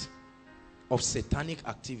effect of satanic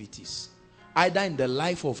activities, either in the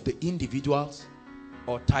life of the individuals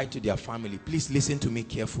or tied to their family. Please listen to me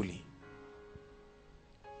carefully.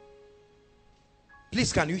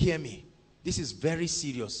 Please, can you hear me? This is very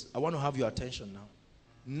serious. I want to have your attention now.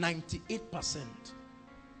 98%.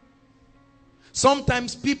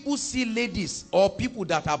 Sometimes people see ladies or people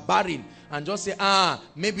that are barren and just say,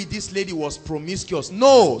 maybe this lady was promiscuous.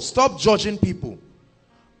 No, stop judging people.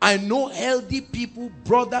 I know healthy people,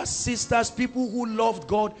 brothers, sisters, people who loved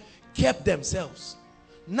God, kept themselves.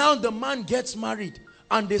 Now the man gets married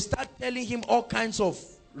and they start telling him all kinds of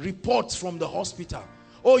reports from the hospital.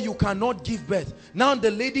 Oh, you cannot give birth. Now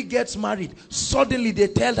the lady gets married. Suddenly they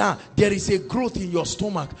tell her, there is a growth in your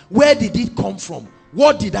stomach. Where did it come from?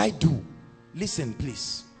 What did I do? Listen,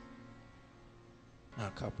 please.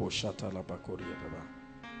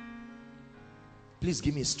 Please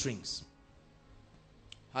give me strings.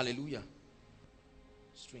 Hallelujah.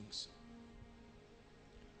 Strings.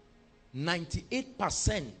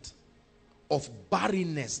 98% of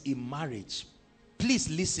barrenness in marriage. Please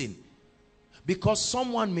listen. Because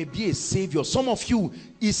someone may be a savior. Some of you,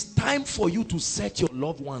 it's time for you to set your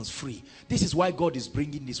loved ones free. This is why God is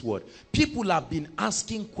bringing this word. People have been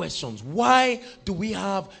asking questions. Why do we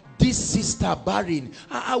have this sister barren?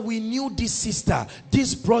 We knew this sister,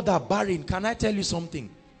 this brother barren. Can I tell you something?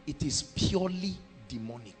 It is purely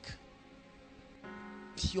demonic.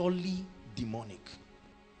 Purely demonic.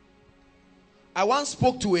 I once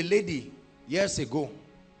spoke to a lady years ago.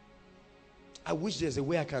 I wish there's a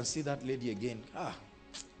way I can see that lady again.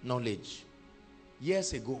 Knowledge.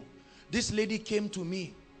 Years ago, this lady came to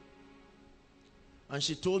me and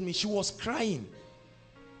she told me, she was crying.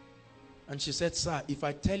 And she said, sir, if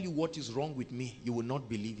I tell you what is wrong with me, you will not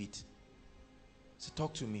believe it. So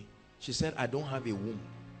talk to me. She said, I don't have a womb.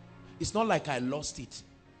 It's not like I lost it.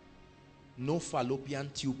 No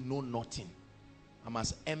fallopian tube, no nothing. I'm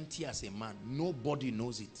as empty as a man. Nobody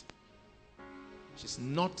knows it. She's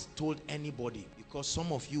not told anybody because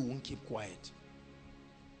some of you won't keep quiet.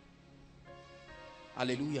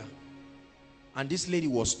 Hallelujah. And this lady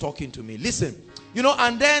was talking to me. Listen, you know,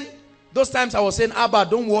 and then those times I was saying, Abba,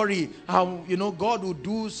 don't worry. You know, God will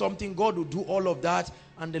do something. God will do all of that.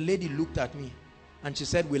 And the lady looked at me and she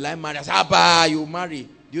said, will I marry? I said, Abba, you marry.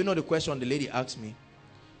 Do you know the question the lady asked me?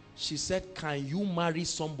 She said, can you marry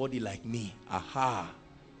somebody like me? Aha.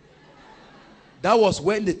 That was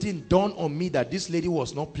when the thing dawned on me that this lady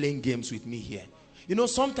was not playing games with me here. You know,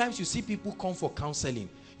 sometimes you see people come for counseling.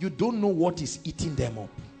 You don't know what is eating them up.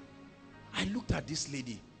 I looked at this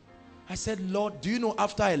lady. I said, Lord, do you know,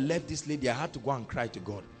 after I left this lady, I had to go and cry to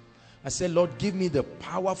God. I said, Lord, give me the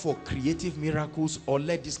power for creative miracles, or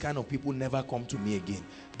let this kind of people never come to me again.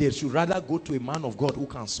 They should rather go to a man of God who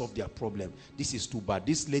can solve their problem. This is too bad.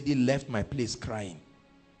 This lady left my place crying.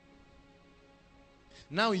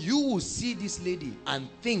 Now you will see this lady and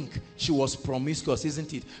think she was promiscuous,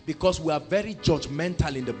 isn't it? Because we are very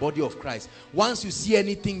judgmental in the body of Christ. Once you see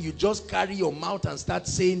anything, you just carry your mouth and start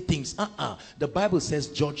saying things. The Bible says,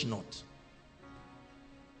 judge not.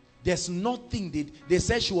 There's nothing. They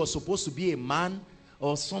said she was supposed to be a man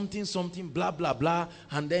or something, blah, blah, blah.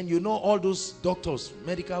 And then, you know, all those doctors,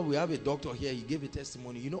 medical, we have a doctor here, he gave a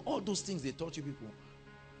testimony. You know, all those things they taught you people.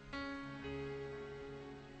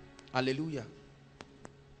 Hallelujah.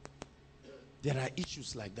 There are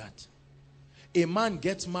issues like that. A man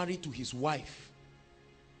gets married to his wife.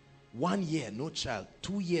 1 year, no child.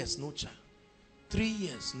 2 years, no child. 3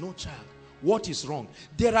 years, no child. What is wrong?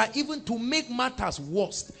 There are, even to make matters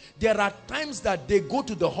worse, there are times that they go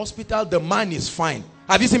to the hospital, the man is fine.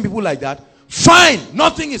 Have you seen people like that? Fine,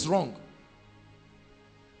 nothing is wrong.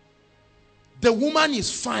 The woman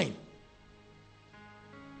is fine.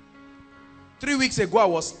 3 weeks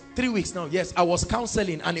ago, 3 weeks now, yes, I was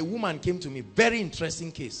counseling and a woman came to me. Very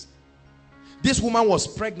interesting case. This woman was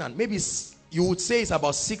pregnant. Maybe you would say it's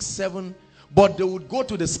about 6, 7, but they would go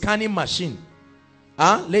to the scanning machine.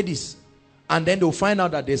 Ladies. And then they'll find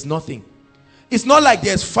out that there's nothing. It's not like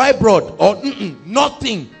there's fibroid or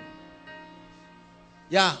nothing.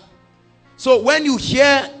 Yeah. So when you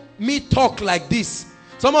hear me talk like this,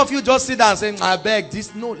 some of you just sit down saying, I beg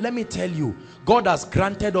this. No, let me tell you. God has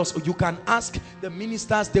granted us. You can ask the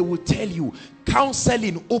ministers, they will tell you.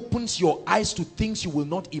 Counseling opens your eyes to things you will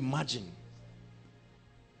not imagine.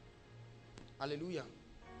 Hallelujah.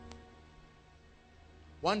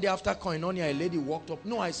 One day after Koinonia, a lady walked up.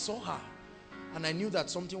 No, I saw her. And I knew that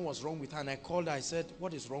something was wrong with her. And I called her. I said,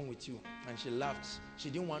 what is wrong with you? And she laughed. She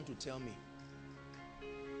didn't want to tell me.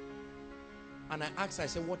 And I asked her, I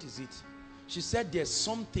said, what is it? She said, there's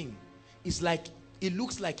something. It's like, it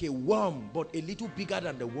looks like a worm, but a little bigger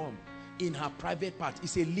than the worm in her private part.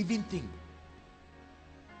 It's a living thing.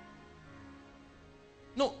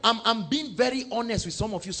 No, I'm being very honest with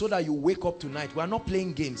some of you so that you wake up tonight. We are not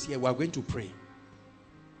playing games here. We are going to pray.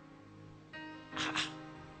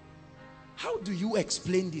 How do you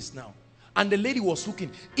explain this now? And the lady was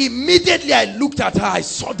looking. Immediately I looked at her. I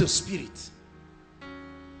saw the spirit.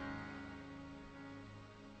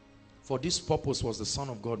 For this purpose was the Son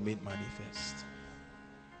of God made manifest.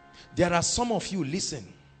 There are some of you, listen.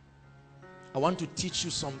 I want to teach you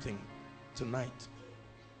something tonight.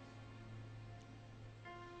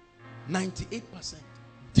 98%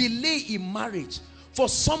 delay in marriage for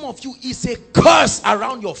some of you is a curse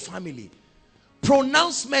around your family.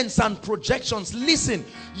 Pronouncements and projections. Listen,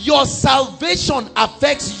 your salvation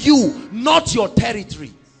affects you, not your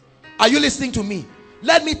territory. Are you listening to me?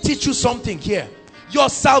 Let me teach you something here. Your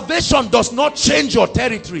salvation does not change your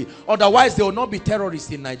territory. Otherwise, there will not be terrorists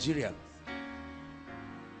in Nigeria.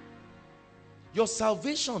 Your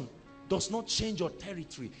salvation does not change your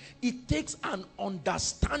territory. It takes an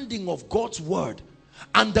understanding of God's word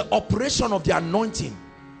and the operation of the anointing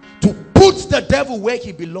to put the devil where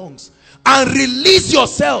he belongs and release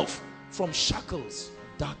yourself from shackles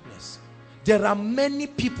of darkness. There are many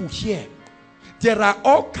people here. There are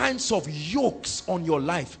all kinds of yokes on your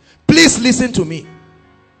life. Please listen to me.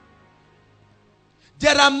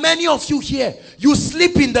 There are many of you here. You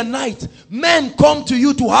sleep in the night. Men come to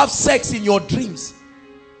you to have sex in your dreams.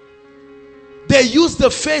 They use the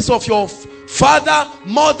face of your father,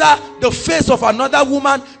 mother, the face of another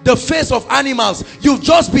woman, the face of animals. You've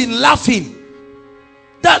just been laughing.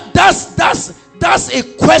 That's a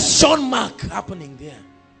question mark happening there.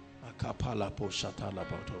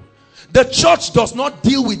 The church does not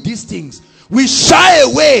deal with these things. We shy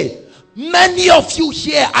away. Many of you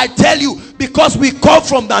here, I tell you, because we come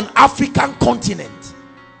from an African continent,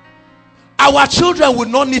 our children will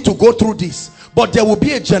not need to go through this, but there will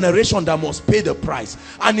be a generation that must pay the price,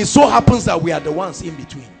 and it so happens that we are the ones in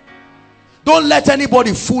between. Don't let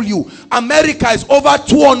anybody fool you. America is over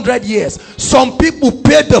 200 years. Some people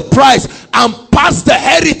paid the price and passed the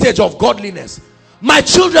heritage of godliness. My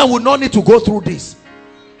children will not need to go through this.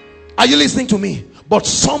 Are you listening to me? But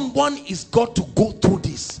someone is got to go through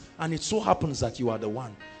this. And it so happens that you are the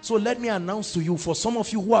one. So let me announce to you, for some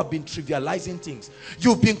of you who have been trivializing things,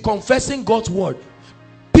 you've been confessing God's word.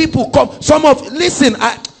 People come, listen,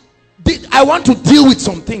 I want to deal with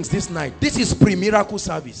some things this night. This is pre-miracle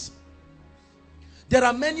service. There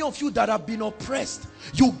are many of you that have been oppressed.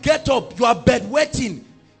 You get up, you are bedwetting.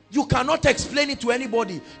 You cannot explain it to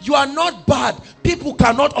anybody. You are not bad. People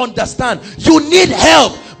cannot understand. You need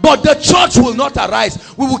help. But the church will not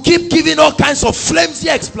arise. We will keep giving all kinds of flimsy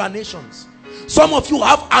explanations. Some of you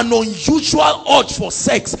have an unusual urge for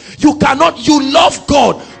sex. You love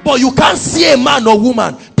God, but you can't see a man or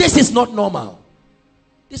woman. This is not normal.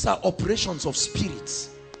 These are operations of spirits.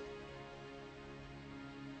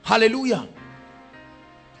 Hallelujah.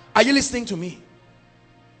 Are you listening to me?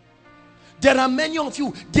 There are many of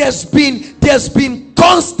you, there's been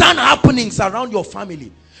constant happenings around your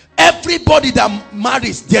family. Everybody that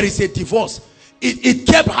marries, there is a divorce. It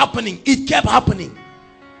kept happening. It kept happening.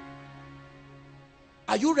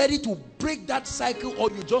 Are you ready to break that cycle, or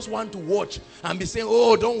you just want to watch and be saying,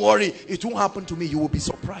 oh, don't worry, it won't happen to me? You will be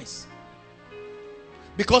surprised.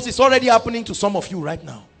 Because it's already happening to some of you right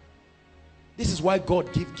now. This is why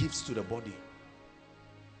God gives gifts to the body.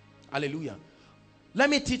 Hallelujah. Let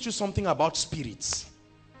me teach you something about spirits.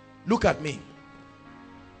 Look at me.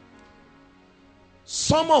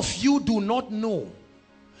 Some of you do not know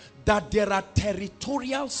that there are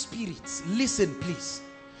territorial spirits, listen please,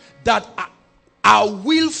 that are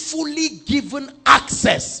willfully given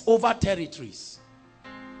access over territories.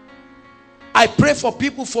 I pray for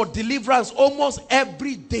people for deliverance almost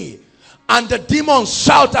every day, and the demons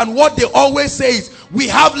shout, and what they always say is, we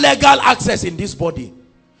have legal access in this body.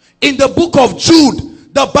 In the book of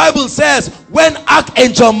Jude, the Bible says, when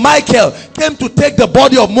Archangel Michael came to take the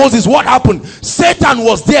body of Moses, what happened? Satan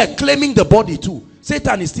was there claiming the body too.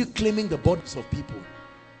 Satan is still claiming the bodies of people.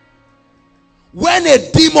 When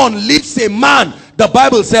a demon leaves a man, the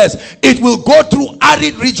Bible says, it will go through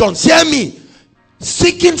arid regions. Hear me.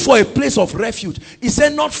 Seeking for a place of refuge. He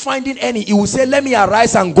said, not finding any, he will say, let me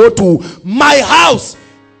arise and go to my house.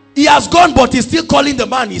 He has gone, but he's still calling the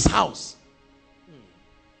man his house.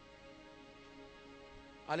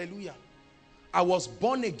 Hallelujah. I was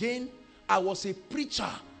born again. I was a preacher,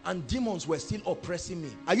 and demons were still oppressing me.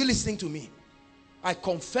 Are you listening to me? I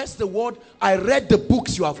confess the word. I read the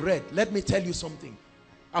books you have read. Let me tell you something.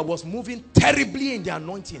 I was moving terribly in the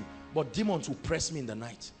anointing, but demons would press me in the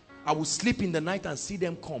night. I would sleep in the night and see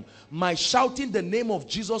them come. My shouting the name of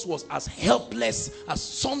Jesus was as helpless as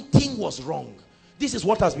something was wrong. This is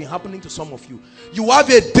what has been happening to some of you. You have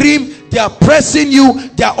a dream, they are pressing you,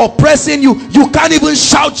 they are oppressing you. You can't even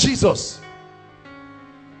shout Jesus.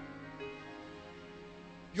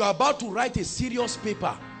 You are about to write a serious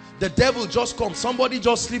paper. The devil just comes. Somebody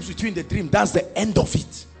just sleeps with you in the dream. That's the end of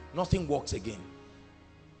it. Nothing works again.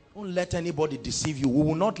 Don't let anybody deceive you. We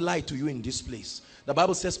will not lie to you in this place. The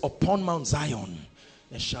Bible says, upon Mount Zion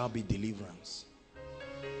there shall be deliverance.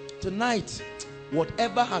 Tonight,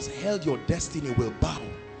 whatever has held your destiny will bow.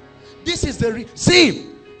 This is the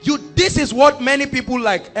this is what many people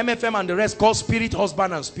like MFM and the rest call spirit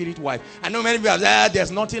husband and spirit wife. I know many people say,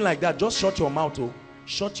 there's nothing like that. Just shut your mouth. Oh,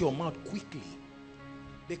 shut your mouth quickly.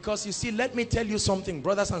 Because you see, let me tell you something,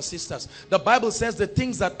 brothers and sisters. The Bible says the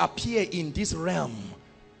things that appear in this realm,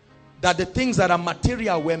 that the things that are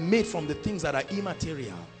material were made from the things that are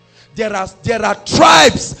immaterial. There are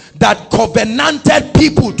tribes that covenanted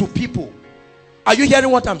people to people. Are you hearing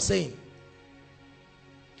what I'm saying?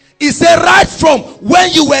 He said, right from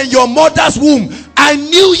when you were in your mother's womb, I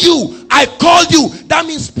knew you, I called you. That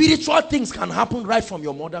means spiritual things can happen right from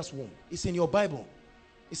your mother's womb. It's in your Bible.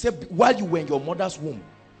 He said, while you were in your mother's womb,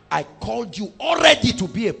 I called you already to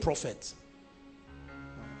be a prophet.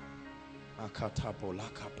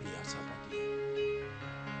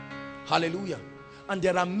 Hallelujah. And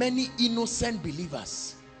there are many innocent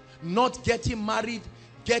believers not getting married,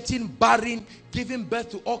 getting barren, giving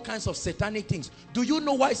birth to all kinds of satanic things. Do you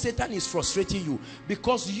know why Satan is frustrating you?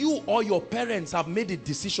 Because you or your parents have made a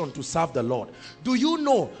decision to serve the Lord. Do you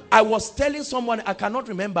know, I was telling someone, I cannot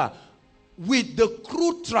remember, with the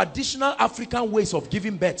crude traditional African ways of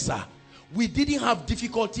giving birth, sir, we didn't have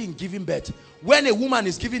difficulty in giving birth. When a woman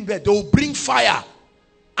is giving birth, they will bring fire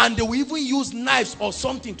and they will even use knives or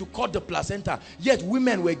something to cut the placenta. Yet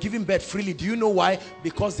women were giving birth freely. Do you know why?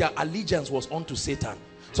 Because their allegiance was unto Satan.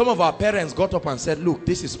 Some of our parents got up and said, look,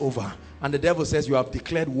 this is over. And the devil says, you have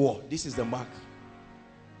declared war. This is the mark.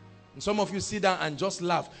 And some of you sit down and just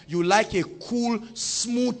laugh. You like a cool,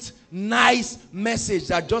 smooth, nice message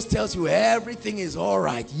that just tells you everything is all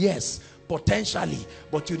right. Yes, potentially.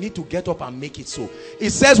 But you need to get up and make it so.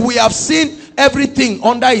 It says, we have seen everything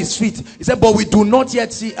under his feet. He said, but we do not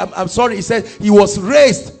yet see. I'm sorry. He said, he was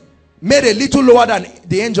raised, made a little lower than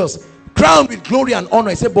the angels, crowned with glory and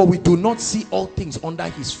honor. He said, but we do not see all things under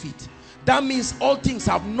his feet. That means all things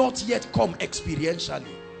have not yet come experientially.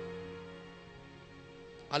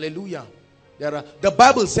 Hallelujah. The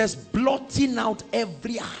Bible says, blotting out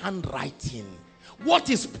every handwriting. What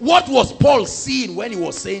was Paul seeing when he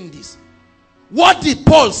was saying this? What did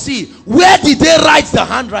Paul see? Where did they write the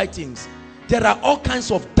handwritings? There are all kinds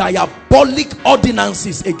of diabolic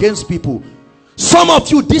ordinances against people. Some of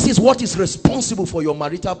you, this is what is responsible for your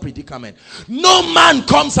marital predicament. No man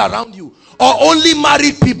comes around you, or only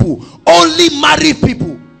married people. Only married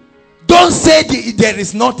people. Don't say there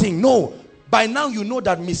is nothing. No. By now you know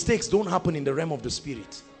that mistakes don't happen in the realm of the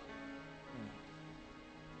spirit.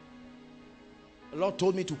 The Lord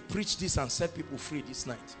told me to preach this and set people free this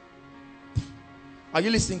night. Are you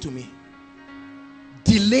listening to me?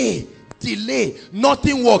 Delay.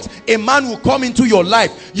 Nothing works. A man will come into your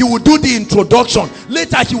life. You will do the introduction.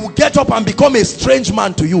 Later he will get up and become a strange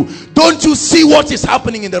man to you. Don't you see what is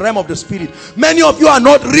happening in the realm of the spirit? Many of you are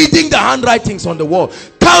not reading the handwritings on the wall.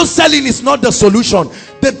 Counseling is not the solution.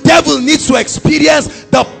 The devil needs to experience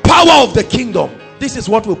the power of the kingdom. This is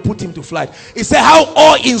what will put him to flight. He said, how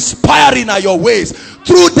awe-inspiring are your ways.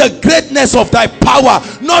 Through the greatness of thy power,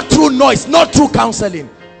 not through noise, not through counseling,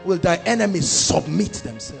 will thy enemies submit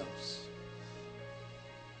themselves.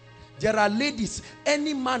 There are ladies,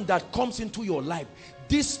 any man that comes into your life,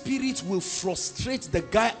 this spirit will frustrate the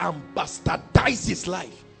guy and bastardize his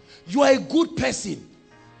life. You are a good person.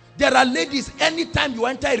 There are ladies, anytime you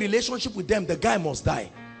enter a relationship with them, the guy must die.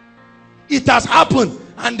 It has happened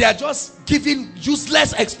and they are just giving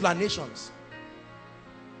useless explanations.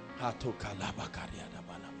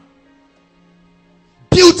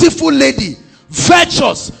 Beautiful lady,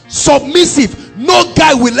 virtuous, submissive, no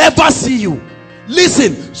guy will ever see you.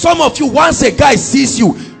 Listen, some of you, once a guy sees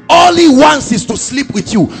you, all he wants is to sleep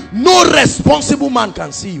with you. No responsible man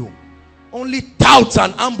can see you. Only touts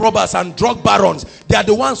and armed robbers and drug barons, they are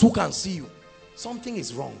the ones who can see you. Something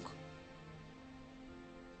is wrong.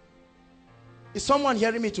 Is someone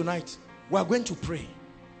hearing me tonight? We are going to pray.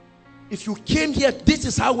 If you came here, this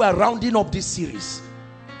is how we are rounding up this series.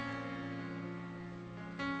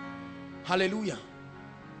 Hallelujah.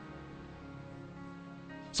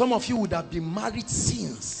 Some of you would have been married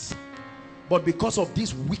since, but because of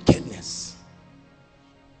this wickedness,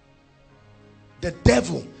 the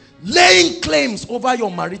devil laying claims over your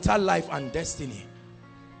marital life and destiny.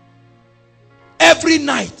 Every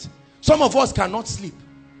night, some of us cannot sleep.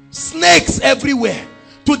 Snakes everywhere,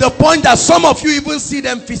 to the point that some of you even see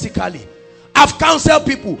them physically. I've counseled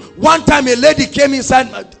people. One time a lady came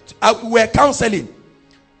inside, we were counseling.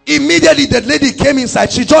 Immediately the lady came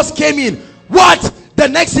inside. She just came in. What? The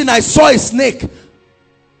next thing I saw a snake.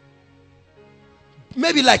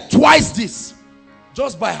 Maybe like twice this.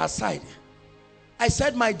 Just by her side. I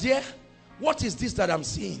said, my dear, what is this that I'm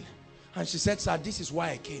seeing? And she said, sir, this is why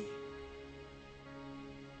I came.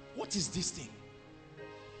 What is this thing?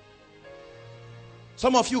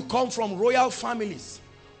 Some of you come from royal families.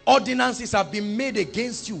 Ordinances have been made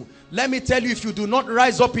against you. Let me tell you, if you do not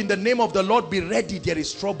rise up in the name of the Lord, be ready, there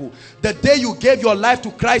is trouble. The day you gave your life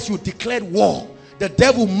to Christ, you declared war. The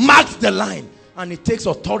devil marked the line, and it takes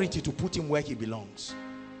authority to put him where he belongs.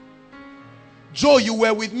 Joe, you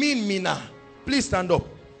were with me in Mina. Please stand up.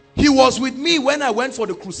 He was with me when I went for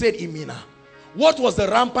the crusade in Mina. What was the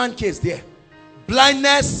rampant case there?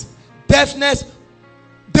 Blindness, deafness.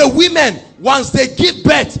 The women, once they give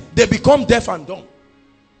birth, they become deaf and dumb.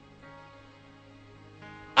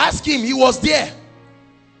 Ask him, he was there.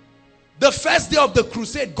 The first day of the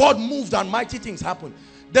crusade, God moved and mighty things happened.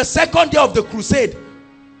 The second day of the crusade,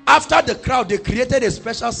 after the crowd, they created a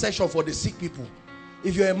special section for the sick people.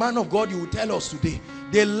 If you're a man of God, you will tell us today.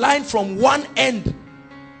 They lined from one end,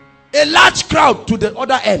 a large crowd, to the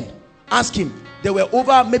other end. Ask him. There were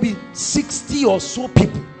over maybe 60 or so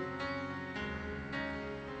people.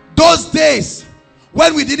 Those days,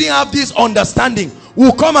 when we didn't have this understanding,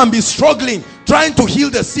 we'll come and be struggling, trying to heal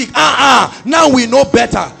the sick. Now we know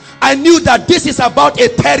better. I knew that this is about a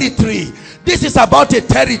territory. This is about a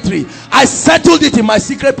territory. I settled it in my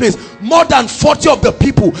secret place. More than 40 of the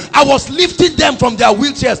people, I was lifting them from their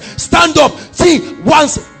wheelchairs. Stand up. See,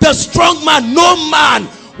 once the strong man, no man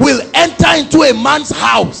will enter into a man's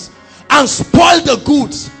house and spoil the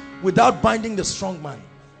goods without binding the strong man.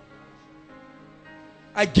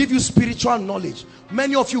 I give you spiritual knowledge.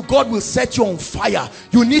 Many of you, God will set you on fire.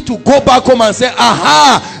 You need to go back home and say,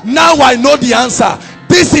 aha, now I know the answer.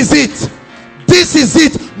 This is it. This is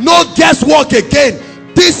it. No guesswork again.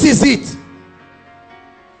 This is it.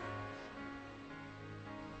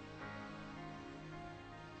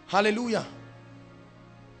 Hallelujah.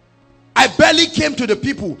 I barely came to the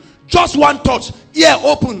people. Just one touch. Ear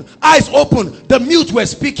open, eyes open. The mute were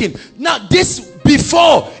speaking. Now this,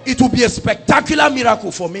 before, it would be a spectacular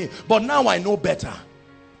miracle for me. But now I know better.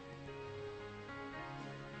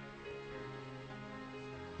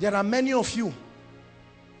 There are many of you.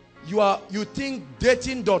 You think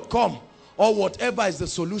dating.com or whatever is the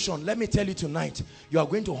solution. Let me tell you tonight, you are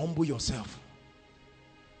going to humble yourself.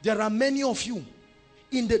 There are many of you.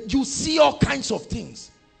 You see all kinds of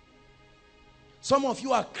things. Some of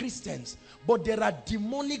you are Christians, but there are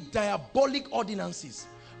demonic, diabolic ordinances.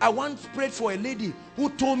 I once prayed for a lady who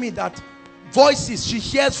told me that voices, she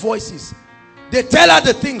hears voices. They tell her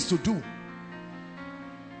the things to do.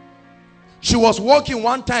 She was walking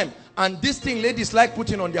one time, and this thing ladies like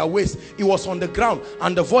putting on their waist, it was on the ground,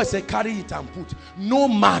 and the voice said, carry it and put. No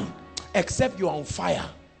man, except you are on fire.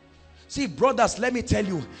 See, brothers, let me tell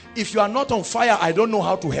you, if you are not on fire, I don't know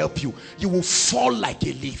how to help you. You will fall like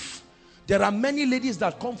a leaf. There are many ladies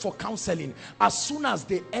that come for counseling. As soon as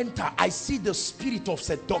they enter, I see the spirit of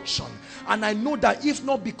seduction. And I know that if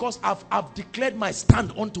not because I've declared my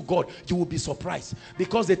stand unto God, you will be surprised.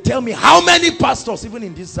 Because they tell me how many pastors, even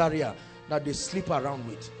in this area, that they sleep around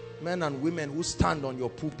with. Men and women who stand on your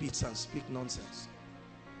pulpits and speak nonsense.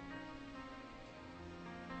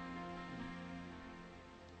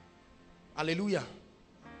 Hallelujah.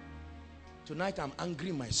 Tonight I'm angry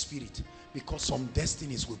in my spirit because some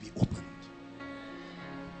destinies will be opened.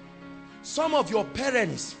 Some of your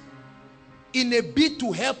parents, in a bid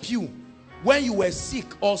to help you when you were sick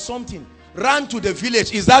or something, ran to the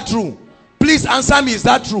village. Is that true? Please answer me, is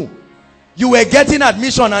that true? You were getting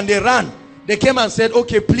admission and they ran. They came and said,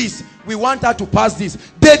 okay, please, we want her to pass this.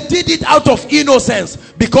 They did it out of innocence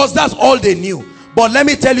because that's all they knew. But let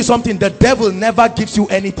me tell you something, the devil never gives you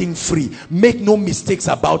anything free. Make no mistakes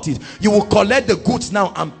about it. You will collect the goods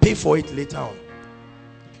now and pay for it later on. Okay.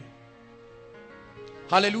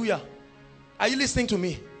 Hallelujah. Are you listening to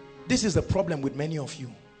me? This is the problem with many of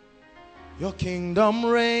you. Your kingdom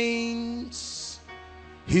reigns.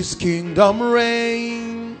 His kingdom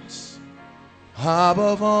reigns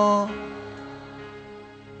above all.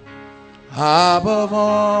 Above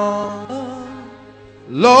all.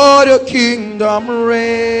 Lord, your kingdom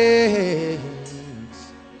reigns.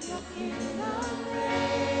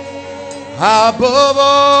 Above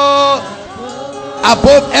all.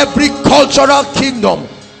 Above every cultural kingdom.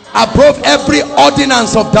 Above every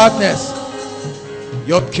ordinance of darkness.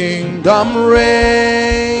 Your kingdom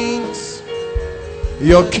reigns.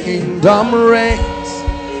 Your kingdom reigns.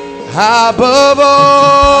 Above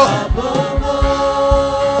all.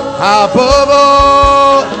 Above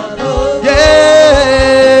all.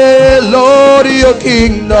 Yeah, Lord, your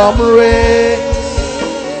kingdom reigns.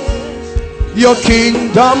 Your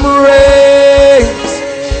kingdom reigns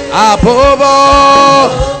above all.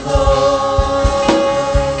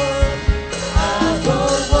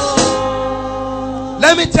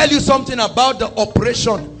 Let me tell you something about the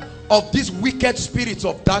operation of these wicked spirits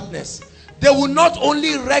of darkness. They will not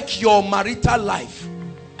only wreck your marital life,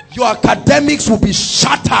 your academics will be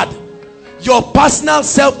shattered, your personal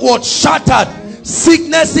self-worth shattered,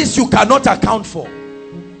 sicknesses you cannot account for.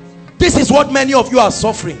 This is what many of you are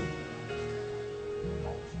suffering.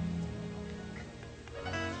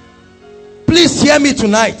 Please hear me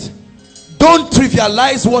tonight. Don't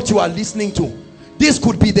trivialize what you are listening to. This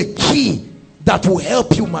could be the key that will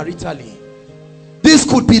help you maritally. This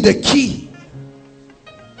could be the key.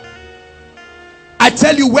 I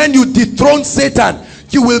tell you, when you dethrone Satan,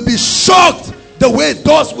 you will be shocked the way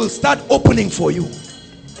doors will start opening for you.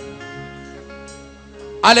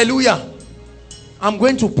 Hallelujah. I'm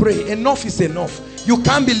going to pray. Enough is enough. You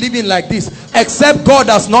can't be living like this. Except God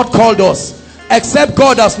has not called us, except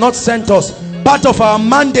God has not sent us. Part of our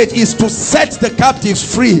mandate is to set the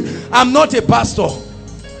captives free. I'm not a pastor.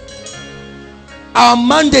 Our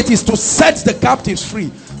mandate is to set the captives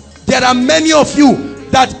free. There are many of you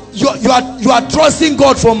that you are trusting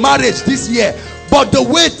God for marriage this year, but the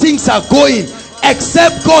way things are going,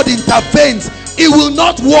 except God intervenes, it will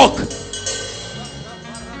not work.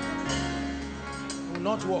 It will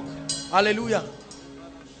not work. Hallelujah.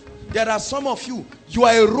 There are some of you, you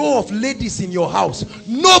are a row of ladies in your house.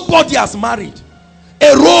 Nobody has married.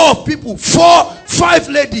 A row of people, 4, 5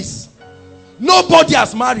 ladies. Nobody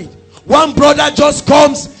has married. One brother just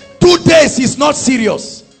comes, 2 days, he's not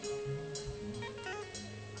serious.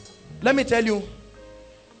 Let me tell you,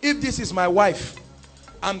 if this is my wife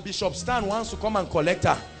and Bishop Stan wants to come and collect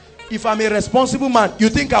her, if I'm a responsible man, you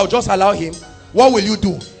think I'll just allow him? What will you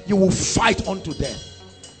do? You will fight unto death.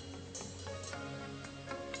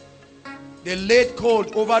 They laid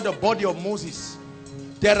cold over the body of Moses.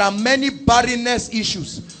 There are many barrenness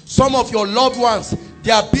issues. Some of your loved ones, they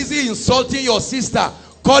are busy insulting your sister,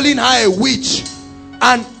 calling her a witch.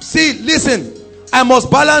 And see, listen, I must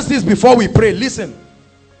balance this before we pray. Listen,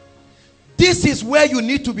 this is where you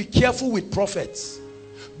need to be careful with prophets.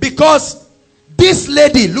 Because this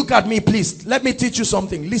lady, look at me please, let me teach you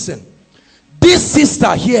something. Listen, this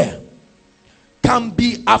sister here can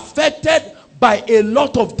be affected by a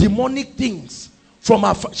lot of demonic things from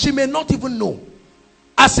her. She may not even know.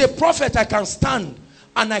 As a prophet, I can stand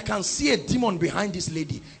and I can see a demon behind this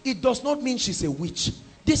lady. It does not mean she's a witch.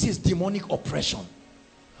 This is demonic oppression.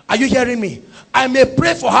 Are you hearing me? I may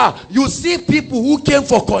pray for her. You see people who came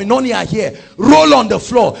for koinonia here roll on the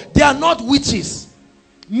floor. They are not witches.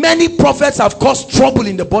 Many prophets have caused trouble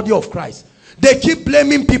in the body of Christ. They keep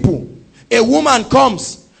blaming people. A woman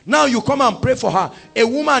comes. Now you come and pray for her. A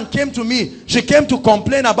woman came to me. She came to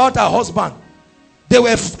complain about her husband. They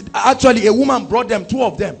were, actually a woman brought them, 2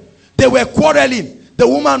 of them. They were quarreling. The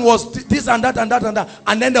woman was this and that and that and that.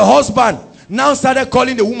 And then the husband now started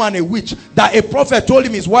calling the woman a witch. That a prophet told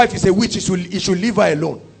him his wife is a witch. He should leave her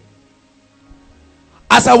alone.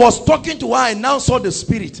 As I was talking to her, I now saw the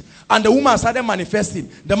spirit. And the woman started manifesting.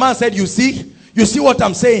 The man said, you see what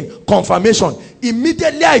I'm saying? Confirmation.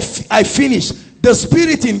 Immediately I finished. The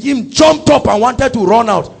spirit in him jumped up and wanted to run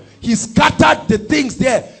out. He scattered the things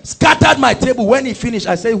there, scattered my table. When he finished,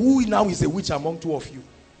 I said, who now is a witch among 2 of you?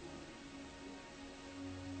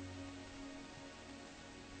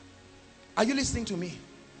 Are you listening to me?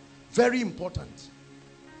 Very important.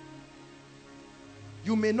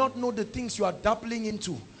 You may not know the things you are dabbling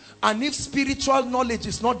into. And if spiritual knowledge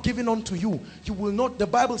is not given unto you, you will not, the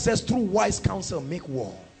Bible says, through wise counsel make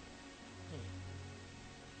war.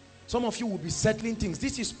 Some of you will be settling things.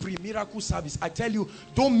 This is pre-miracle service. I tell you,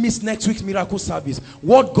 don't miss next week's miracle service.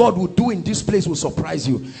 What God will do in this place will surprise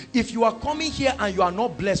you. If you are coming here and you are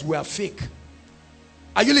not blessed, we are fake.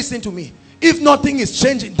 Are you listening to me? If nothing is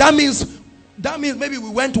changing, that means maybe we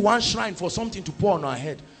went to one shrine for something to pour on our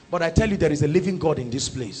head. But I tell you, there is a living God in this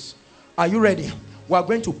place. Are you ready? We are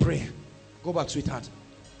going to pray. Go back, sweetheart.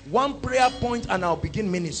 One prayer point and I'll begin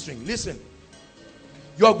ministering. Listen.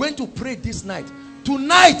 You are going to pray this night.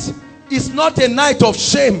 Tonight is not a night of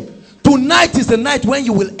shame. Tonight is the night when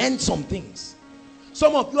you will end some things.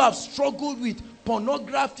 Some of you have struggled with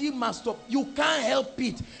pornography, you can't help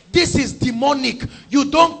it. This is demonic.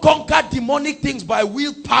 You don't conquer demonic things by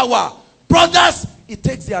willpower. Brothers, it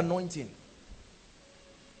takes the anointing.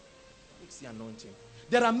 It takes the anointing.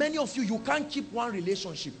 There are many of you, you can't keep one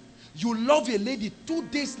relationship. You love a lady, 2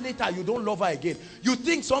 days later you don't love her again. You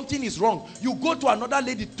think something is wrong. You go to another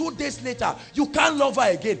lady, 2 days later you can't love her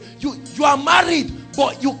again. You are married,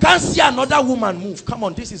 but you can't see another woman move. Come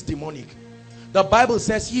on, this is demonic. The Bible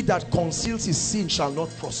says, he that conceals his sin shall not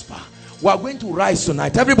prosper. We are going to rise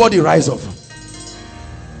tonight. Everybody rise up.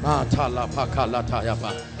 I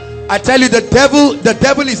tell you, the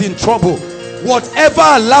devil is in trouble. Whatever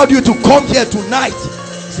allowed you to come here tonight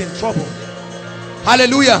is in trouble.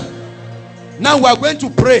 Hallelujah. Now we are going to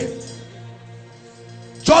pray.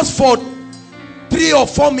 Just for 3 or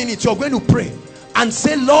 4 minutes, you're going to pray and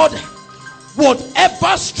say, Lord,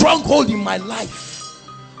 whatever stronghold in my life,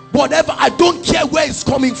 whatever, I don't care where it's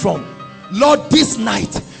coming from, Lord, this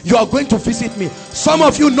night you are going to visit me. Some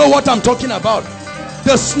of you know what I'm talking about.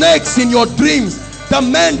 The snakes in your dreams, the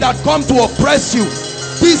men that come to oppress you,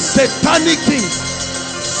 these satanic things.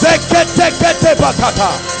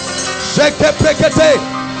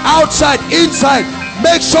 Outside, inside,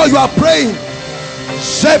 make sure you are praying.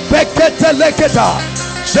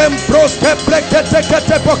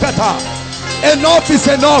 Enough is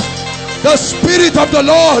enough. The Spirit of the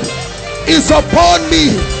Lord is upon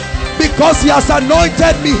me, because he has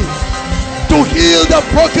anointed me to heal the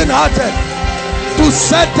brokenhearted, to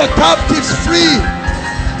set the captives free.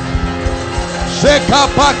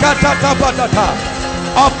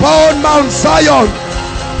 Upon Mount Zion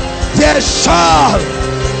there shall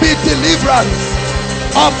be deliverance.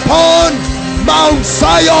 Upon Mount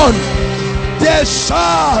Zion there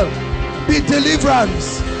shall be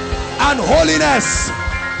deliverance and holiness.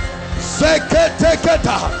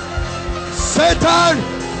 Satan,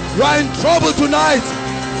 you are in trouble tonight.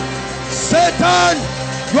 Satan,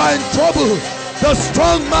 you are in trouble. The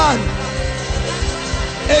strong man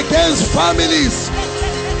against families,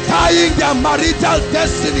 tying their marital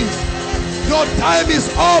destinies. Your time is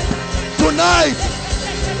up tonight.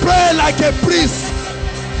 Pray like a priest.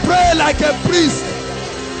 Pray like a priest.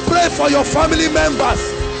 Pray for your family members.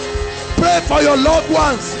 Pray for your loved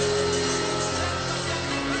ones.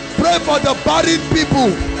 Pray for the barren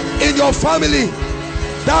people in your family.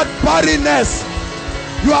 That barrenness,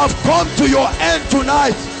 you have come to your end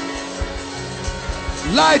tonight.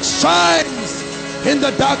 Light shines in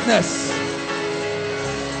the darkness.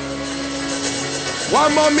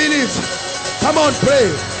 One more minute. Come on,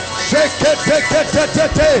 pray.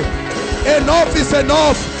 Enough is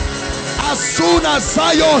enough. As soon as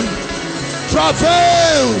Zion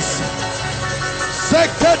travails,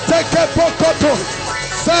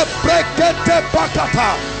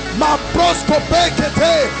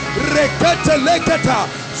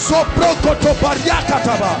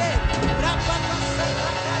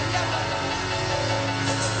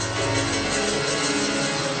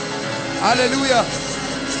 hallelujah.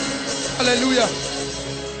 Hallelujah.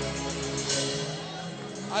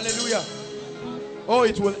 Hallelujah. Oh,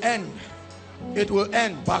 it will end. It will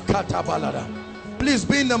end. Please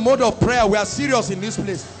be in the mode of prayer. We are serious in this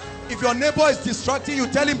place. If your neighbor is distracting you,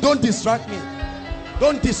 tell him, don't distract me.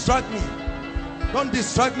 Don't distract me. Don't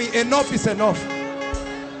distract me. Enough is enough.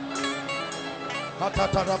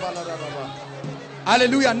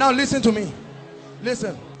 Hallelujah. Now listen to me.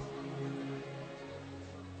 Listen.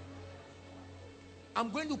 I'm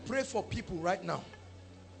going to pray for people right now.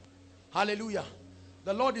 Hallelujah.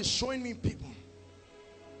 The Lord is showing me people.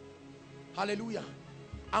 Hallelujah.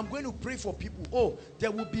 I'm going to pray for people. Oh, there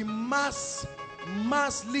will be mass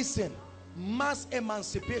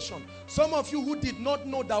emancipation. Some of you who did not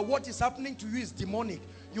know that what is happening to you is demonic,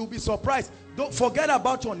 you'll be surprised. Don't forget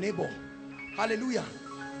about your neighbor. Hallelujah.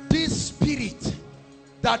 This spirit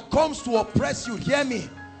that comes to oppress you, hear me,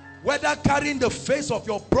 whether carrying the face of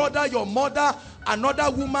your brother, your mother, another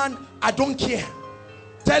woman, I don't care,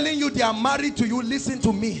 telling you they are married to you, listen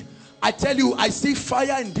to me. I tell you, I see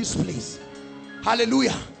fire in this place.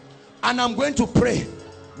 Hallelujah. And I'm going to pray.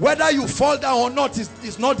 Whether you fall down or not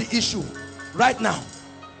is not the issue right now.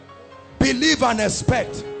 Believe and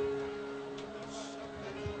expect.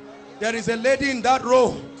 There is a lady in that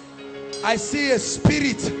row. I see a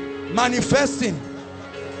spirit manifesting.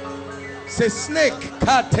 It's a snake.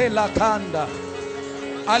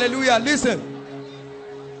 Hallelujah. Listen.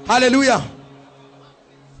 Hallelujah.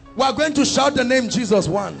 We are going to shout the name Jesus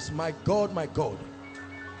once. My God, my God.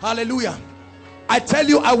 Hallelujah. I tell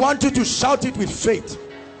you, I want you to shout it with faith.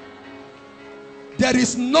 There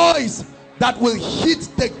is noise that will hit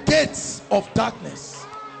the gates of darkness.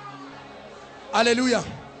 Hallelujah.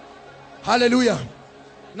 Hallelujah.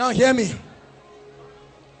 Now hear me.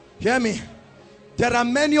 Hear me. There are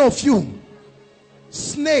many of you,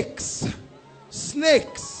 snakes.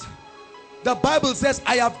 The Bible says,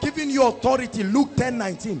 I have given you authority, Luke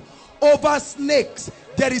 10:19, over snakes.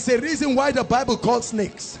 There is a reason why the Bible calls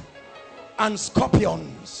snakes and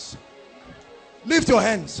scorpions. Lift your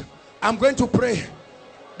hands. I'm going to pray.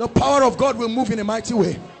 The power of God will move in a mighty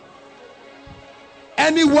way.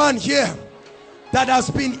 Anyone here that has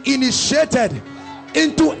been initiated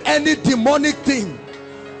into any demonic thing,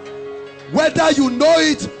 whether you know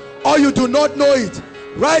it or you do not know it,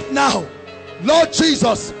 right now, Lord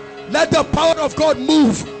Jesus, let the power of God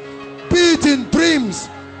move. Be it in dreams,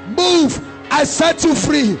 move. I set you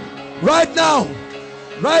free right now,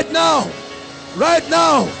 right now, right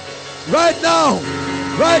now, right now,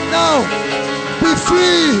 right now. Be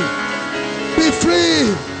free, be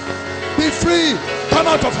free, be free. Come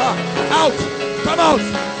out of her, out, come out,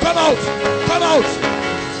 come out, come out,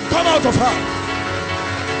 Come out of her.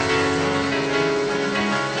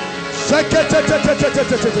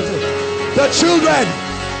 The children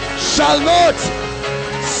shall not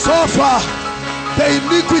suffer the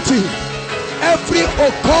iniquity. Every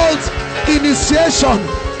occult initiation,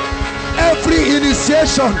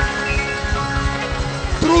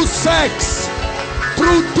 through sex,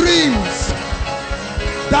 through dreams,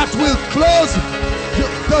 that will close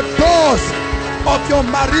the doors of your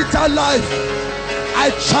marital life,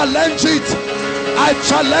 I challenge it. I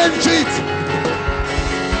challenge it.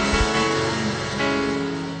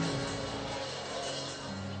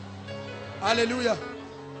 Hallelujah.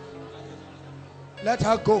 Let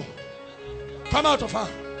her go. Come out of her.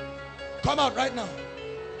 Come out right now.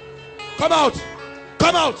 Come out.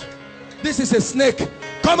 Come out. This is a snake.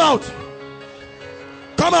 Come out.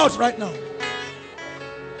 Come out right now.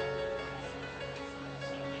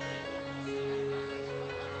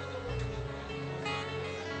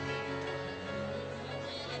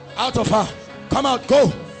 Out of her. Come out.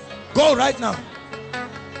 Go. Go right now.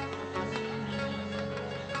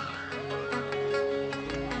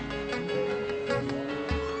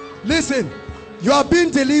 Listen, you are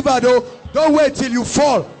being delivered, though. Don't wait till you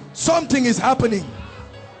fall. Something is happening.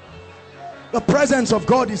 The presence of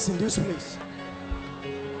God is in this place.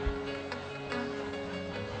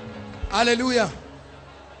 Hallelujah.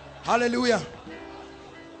 Hallelujah.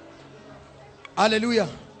 Hallelujah.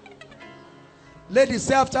 Ladies,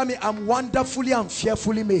 say after me, I'm wonderfully and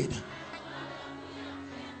fearfully made.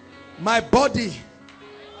 My body,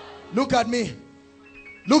 look at me.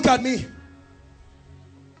 Look at me.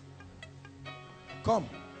 Come.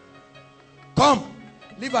 Come.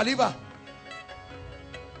 Leave her, leave her.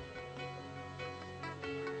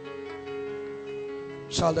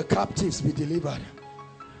 Shall the captives be delivered?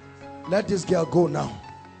 Let this girl go now.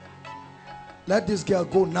 Let this girl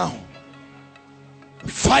go now. The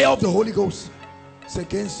fire of the Holy Ghost is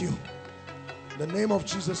against you. In the name of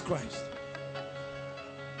Jesus Christ.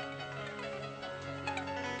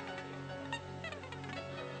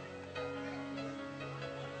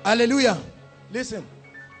 Hallelujah. Listen,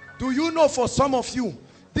 do you know, for some of you,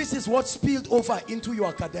 this is what spilled over into your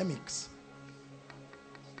academics.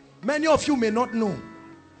 Many of you may not know.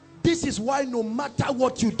 This is why no matter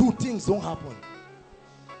what you do, things don't happen.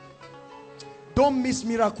 Don't miss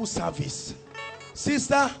miracle service.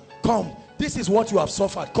 Sister, come. This is what you have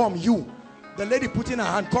suffered. Come, you. The lady putting her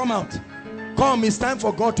hand, come out. Come, it's time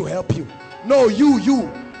for God to help you. No, you.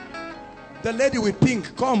 The lady with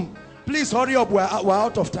pink, come. Please hurry up, we're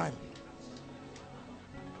out of time.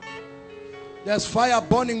 There's fire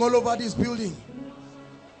burning all over this building.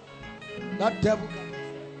 That devil.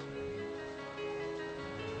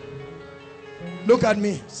 Look at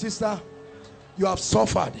me, sister. You have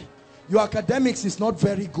suffered. Your academics is not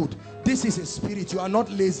very good. This is a spirit. You are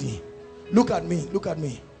not lazy. Look at me. Look at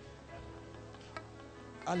me.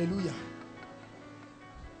 Hallelujah.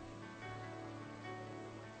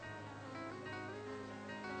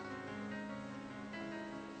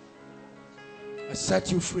 I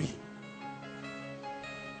set you free.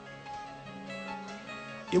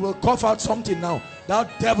 It will cough out something now. That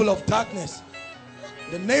devil of darkness.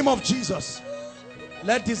 In the name of Jesus.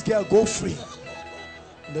 Let this girl go free.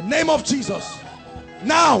 In the name of Jesus.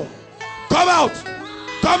 Now. Come out.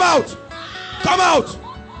 Come out. Come out.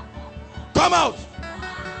 Come out.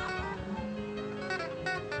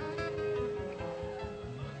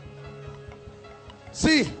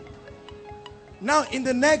 See. Now in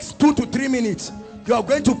the next 2 to 3 minutes, you are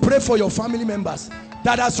going to pray for your family members.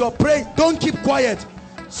 That as you're praying, don't keep quiet.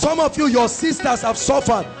 Some of you, your sisters have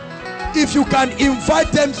suffered. If you can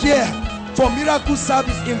invite them here for miracle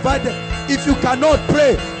service, invite them. If you cannot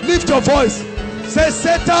pray, lift your voice. Say,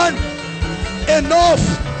 Satan, enough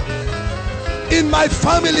in my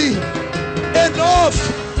family. Enough.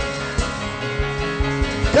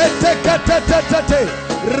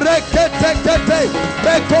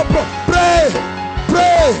 Pray.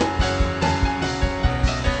 Pray.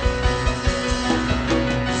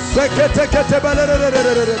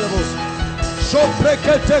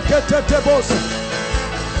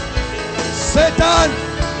 Satan,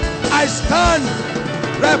 I stand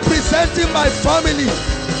representing my family.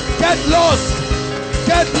 Get lost.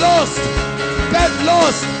 Get lost. Get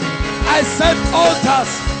lost. I set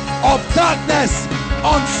altars of darkness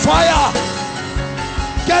on fire.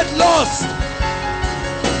 Get lost.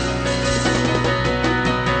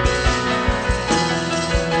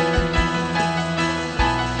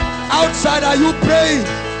 Outside, are you praying?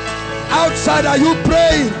 Outside, are you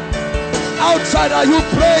praying? Outside, are you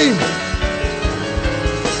praying?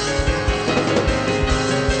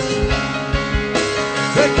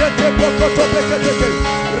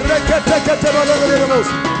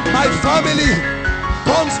 My family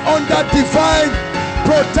comes under divine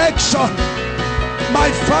protection.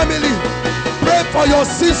 My family, pray for your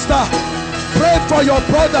sister, pray for your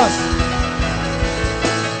brothers.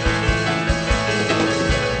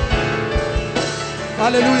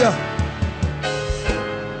 Hallelujah.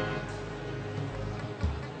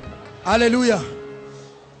 Hallelujah.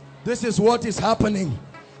 This is what is happening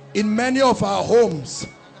in many of our homes.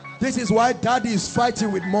 This is why daddy is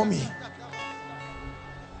fighting with mommy.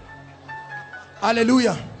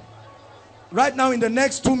 Hallelujah. Right now, in the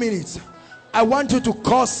next 2 minutes, I want you to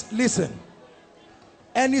curse, listen,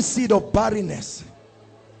 any seed of barrenness,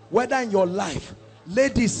 whether in your life.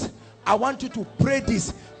 Ladies, I want you to pray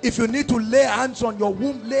this. If you need to lay hands on your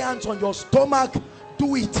womb, lay hands on your stomach,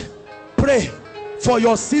 do it. Pray for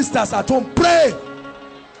your sisters at home. Pray,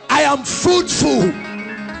 I am fruitful.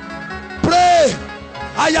 Pray,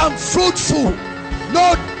 I am fruitful.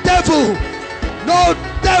 No devil, no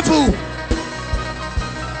devil.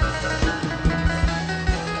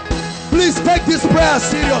 Please take this prayer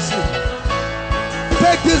seriously.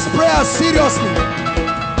 Take this prayer seriously.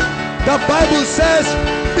 The Bible says,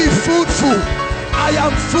 be fruitful. I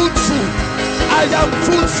am fruitful. I am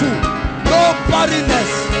fruitful. No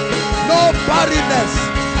barrenness. No barrenness.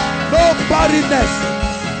 No barrenness.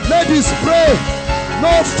 Ladies, pray.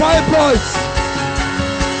 No fibroids.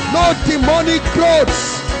 No demonic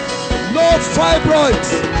growths. No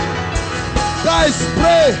fibroids. Guys,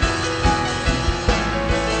 pray.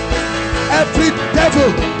 Every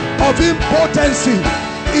devil of impotency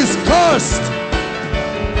is cursed.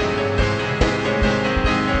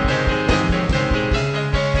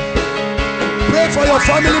 Pray for your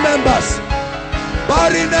family members.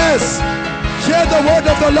 Barrenness, hear the word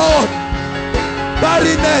of the Lord.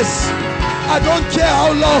 Barrenness, I don't care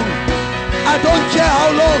how long. I don't care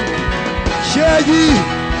how long. Hear ye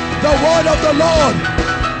the word of the Lord.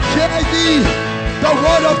 Hear ye the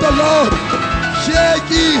word of the Lord. Hear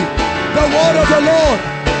ye the word of the Lord.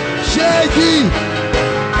 Hear ye.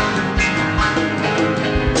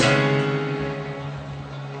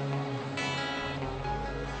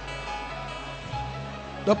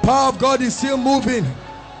 The power of God is still moving.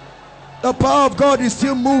 The power of God is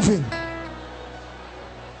still moving.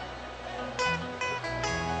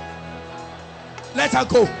 Let her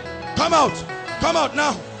go. Come out. Come out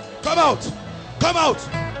now. Come out. Come out.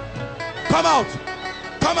 Come out.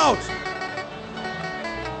 Come out.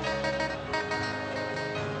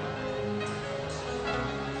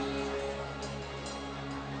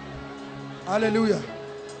 Hallelujah.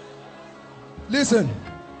 Listen.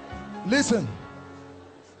 Listen.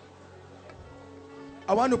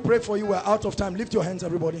 I want to pray for you. We're out of time. Lift your hands,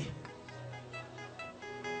 everybody.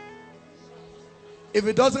 If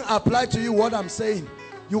it doesn't apply to you, what I'm saying,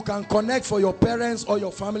 you can connect for your parents or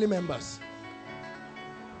your family members.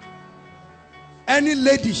 Any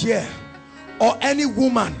lady here or any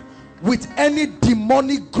woman with any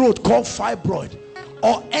demonic growth called fibroid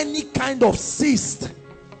or any kind of cyst,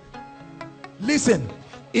 listen,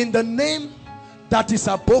 in the name that is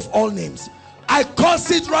above all names, I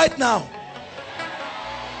curse it right now.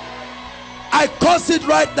 I curse it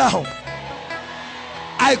right now.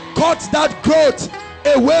 I cut that growth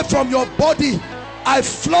away from your body. I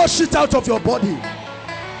flush it out of your body.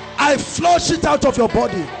 I flush it out of your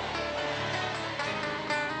body.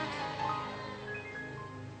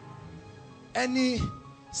 Any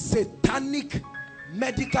satanic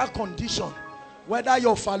medical condition, whether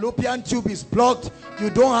your fallopian tube is blocked, you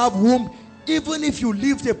don't have womb, even if you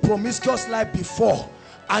lived a promiscuous life before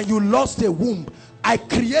and you lost a womb, I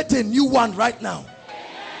create a new one right now.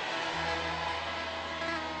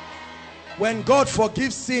 When God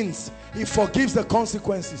forgives sins, he forgives the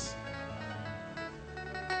consequences.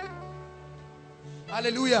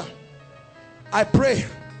 Hallelujah. I pray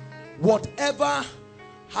whatever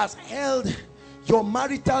has held your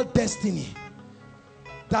marital destiny,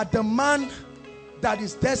 that the man that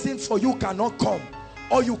is destined for you cannot come,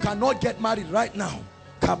 or you cannot get married right now,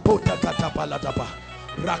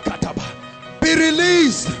 be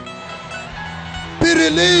released. Be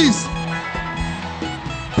released.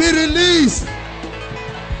 Be released.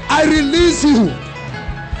 I release you.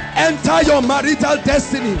 Enter your marital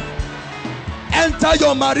destiny. Enter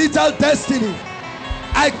your marital destiny.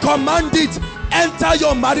 I command it. Enter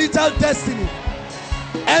your marital destiny.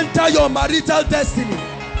 Enter your marital destiny.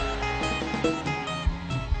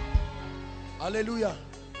 Hallelujah.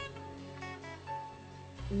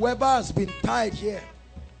 Whoever has been tied here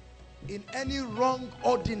in any wrong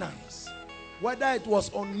ordinance, whether it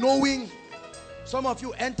was unknowing, some of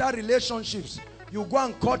you enter relationships, you go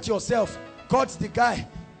and cut yourself, cut the guy,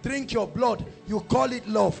 drink your blood, you call it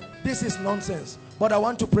love. This is nonsense. But I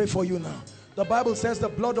want to pray for you now. The Bible says the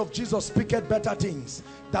blood of Jesus speaketh better things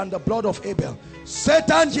than the blood of Abel.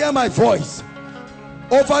 Satan, hear my voice.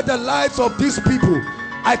 Over the lives of these people,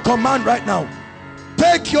 I command right now,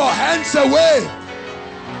 take your hands away.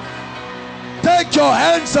 Take your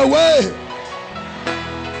hands away.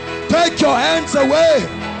 Take your hands away.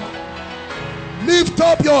 Lift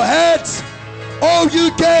up your heads, all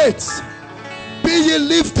you gates. Be ye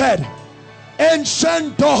lifted,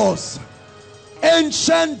 ancient doors.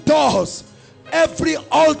 Ancient doors. Every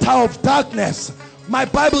altar of darkness, my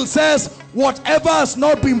Bible says, whatever has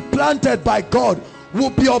not been planted by God will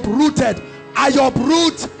be uprooted. I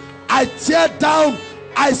uproot, I tear down,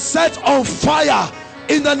 I set on fire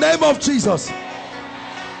in the name of Jesus.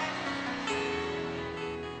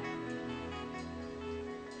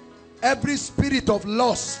 Every spirit of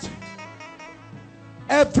lust,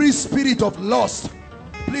 every spirit of lust,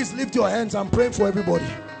 please lift your hands. I'm praying for everybody.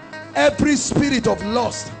 Every spirit of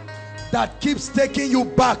lust that keeps taking you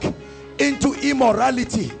back into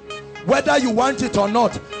immorality, whether you want it or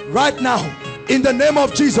not, right now, in the name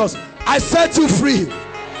of Jesus, I set you free.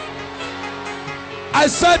 I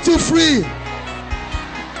set you free.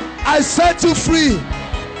 I set you free.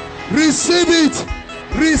 Receive it.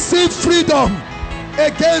 Receive freedom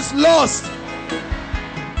against lust.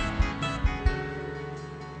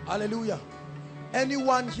 Hallelujah.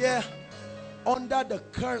 Anyone here under the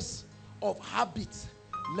curse of habits,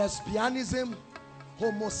 lesbianism,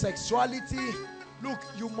 homosexuality, look,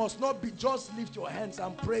 you must not be just lift your hands.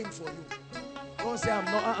 I'm praying for you. Don't say I'm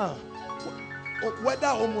not. Whether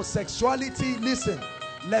homosexuality, listen,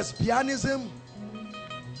 lesbianism,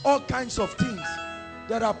 all kinds of things.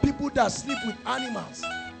 There are people that sleep with animals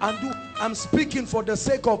and do. I'm speaking for the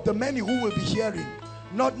sake of the many who will be hearing,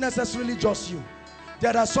 not necessarily just you.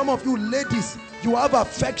 There are some of you ladies, you have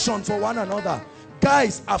affection for one another.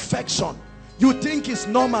 Guys, affection, you think it's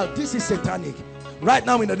normal. This is satanic. Right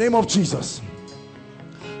now, in the name of Jesus,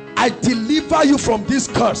 I deliver you from this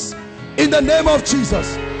curse in the name of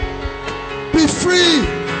Jesus. Be free.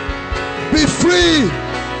 Be free.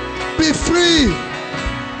 Be free.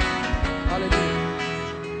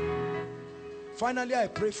 Hallelujah. Finally, I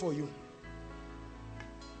pray for you.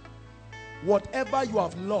 Whatever you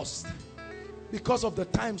have lost because of the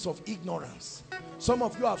times of ignorance, some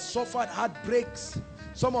of you have suffered heartbreaks,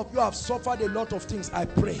 some of you have suffered a lot of things. I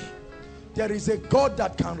pray there is a God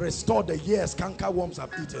that can restore the years cankerworms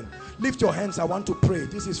have eaten. Lift your hands. I want to pray.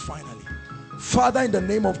 This is finally. Father, in the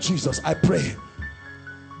name of Jesus, I pray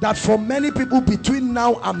that for many people between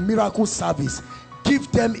now and miracle service, give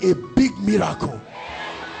them a big miracle.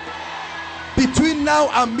 Between now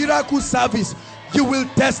and miracle service, you will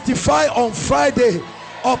testify on Friday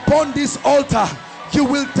upon this altar. You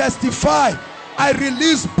will testify. I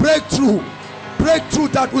release breakthrough. Breakthrough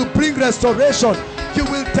that will bring restoration. You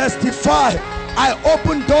will testify. I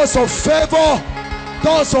open doors of favor,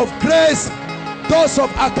 doors of grace, doors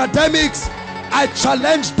of academics. I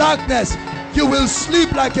challenge darkness. You will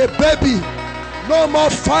sleep like a baby. No more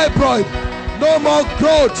fibroid, no more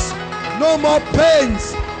growths, no more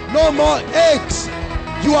pains, no more aches.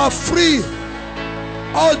 You are free.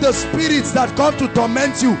 All the spirits that come to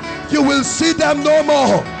torment you, you will see them no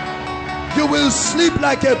more. You will sleep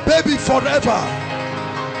like a baby forever.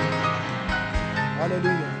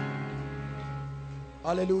 Hallelujah.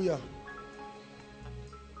 Hallelujah.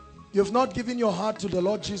 You've not given your heart to the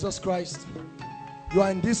Lord Jesus Christ. You are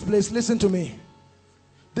in this place. Listen to me.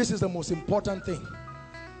 This is the most important thing.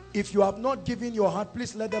 If you have not given your heart,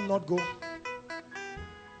 please let them not go.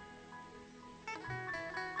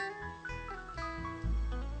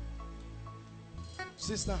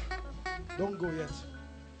 Sister, don't go yet.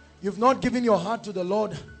 You've not given your heart to the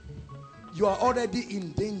Lord. You are already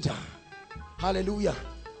in danger. Hallelujah.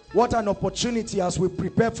 What an opportunity as we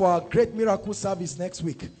prepare for our great miracle service next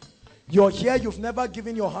week. You're here, you've never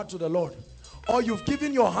given your heart to the Lord. Or you've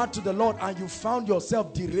given your heart to the Lord and you found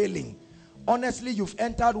yourself derailing. Honestly, you've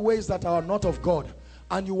entered ways that are not of God.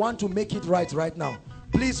 And you want to make it right now.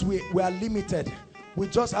 Please, we are limited. We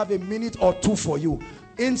just have a minute or two for you.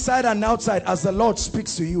 Inside and outside, as the Lord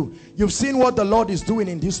speaks to you. You've seen what the Lord is doing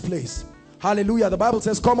in this place. Hallelujah. The Bible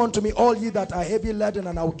says, come unto me all ye that are heavy laden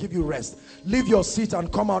and I will give you rest. Leave your seat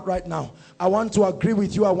and come out right now. I want to agree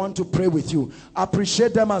with you. I want to pray with you.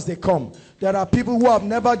 Appreciate them as they come. There are people who have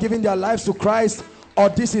never given their lives to Christ, or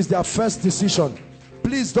this is their first decision.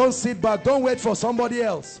 Please don't sit back. Don't wait for somebody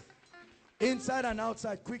else. Inside and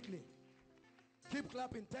outside, quickly. Keep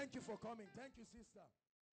clapping. Thank you for coming. Thank you, sister.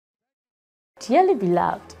 Dearly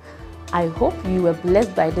beloved, I hope you were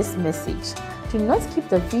blessed by this message. Do not keep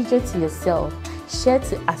the video to yourself. Share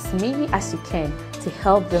to as many as you can to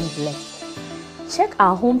help them bless. Check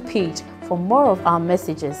our homepage for more of our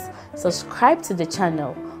messages. Subscribe to the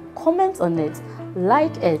channel, comment on it,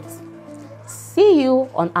 like it. See you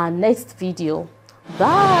on our next video.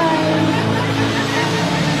 Bye.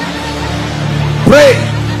 Pray,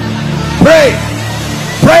 pray,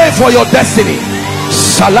 pray for your destiny.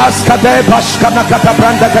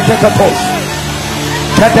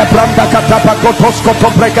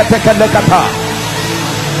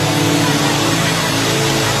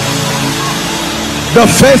 The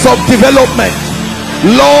phase of development.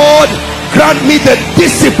 Lord, grant me the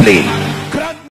discipline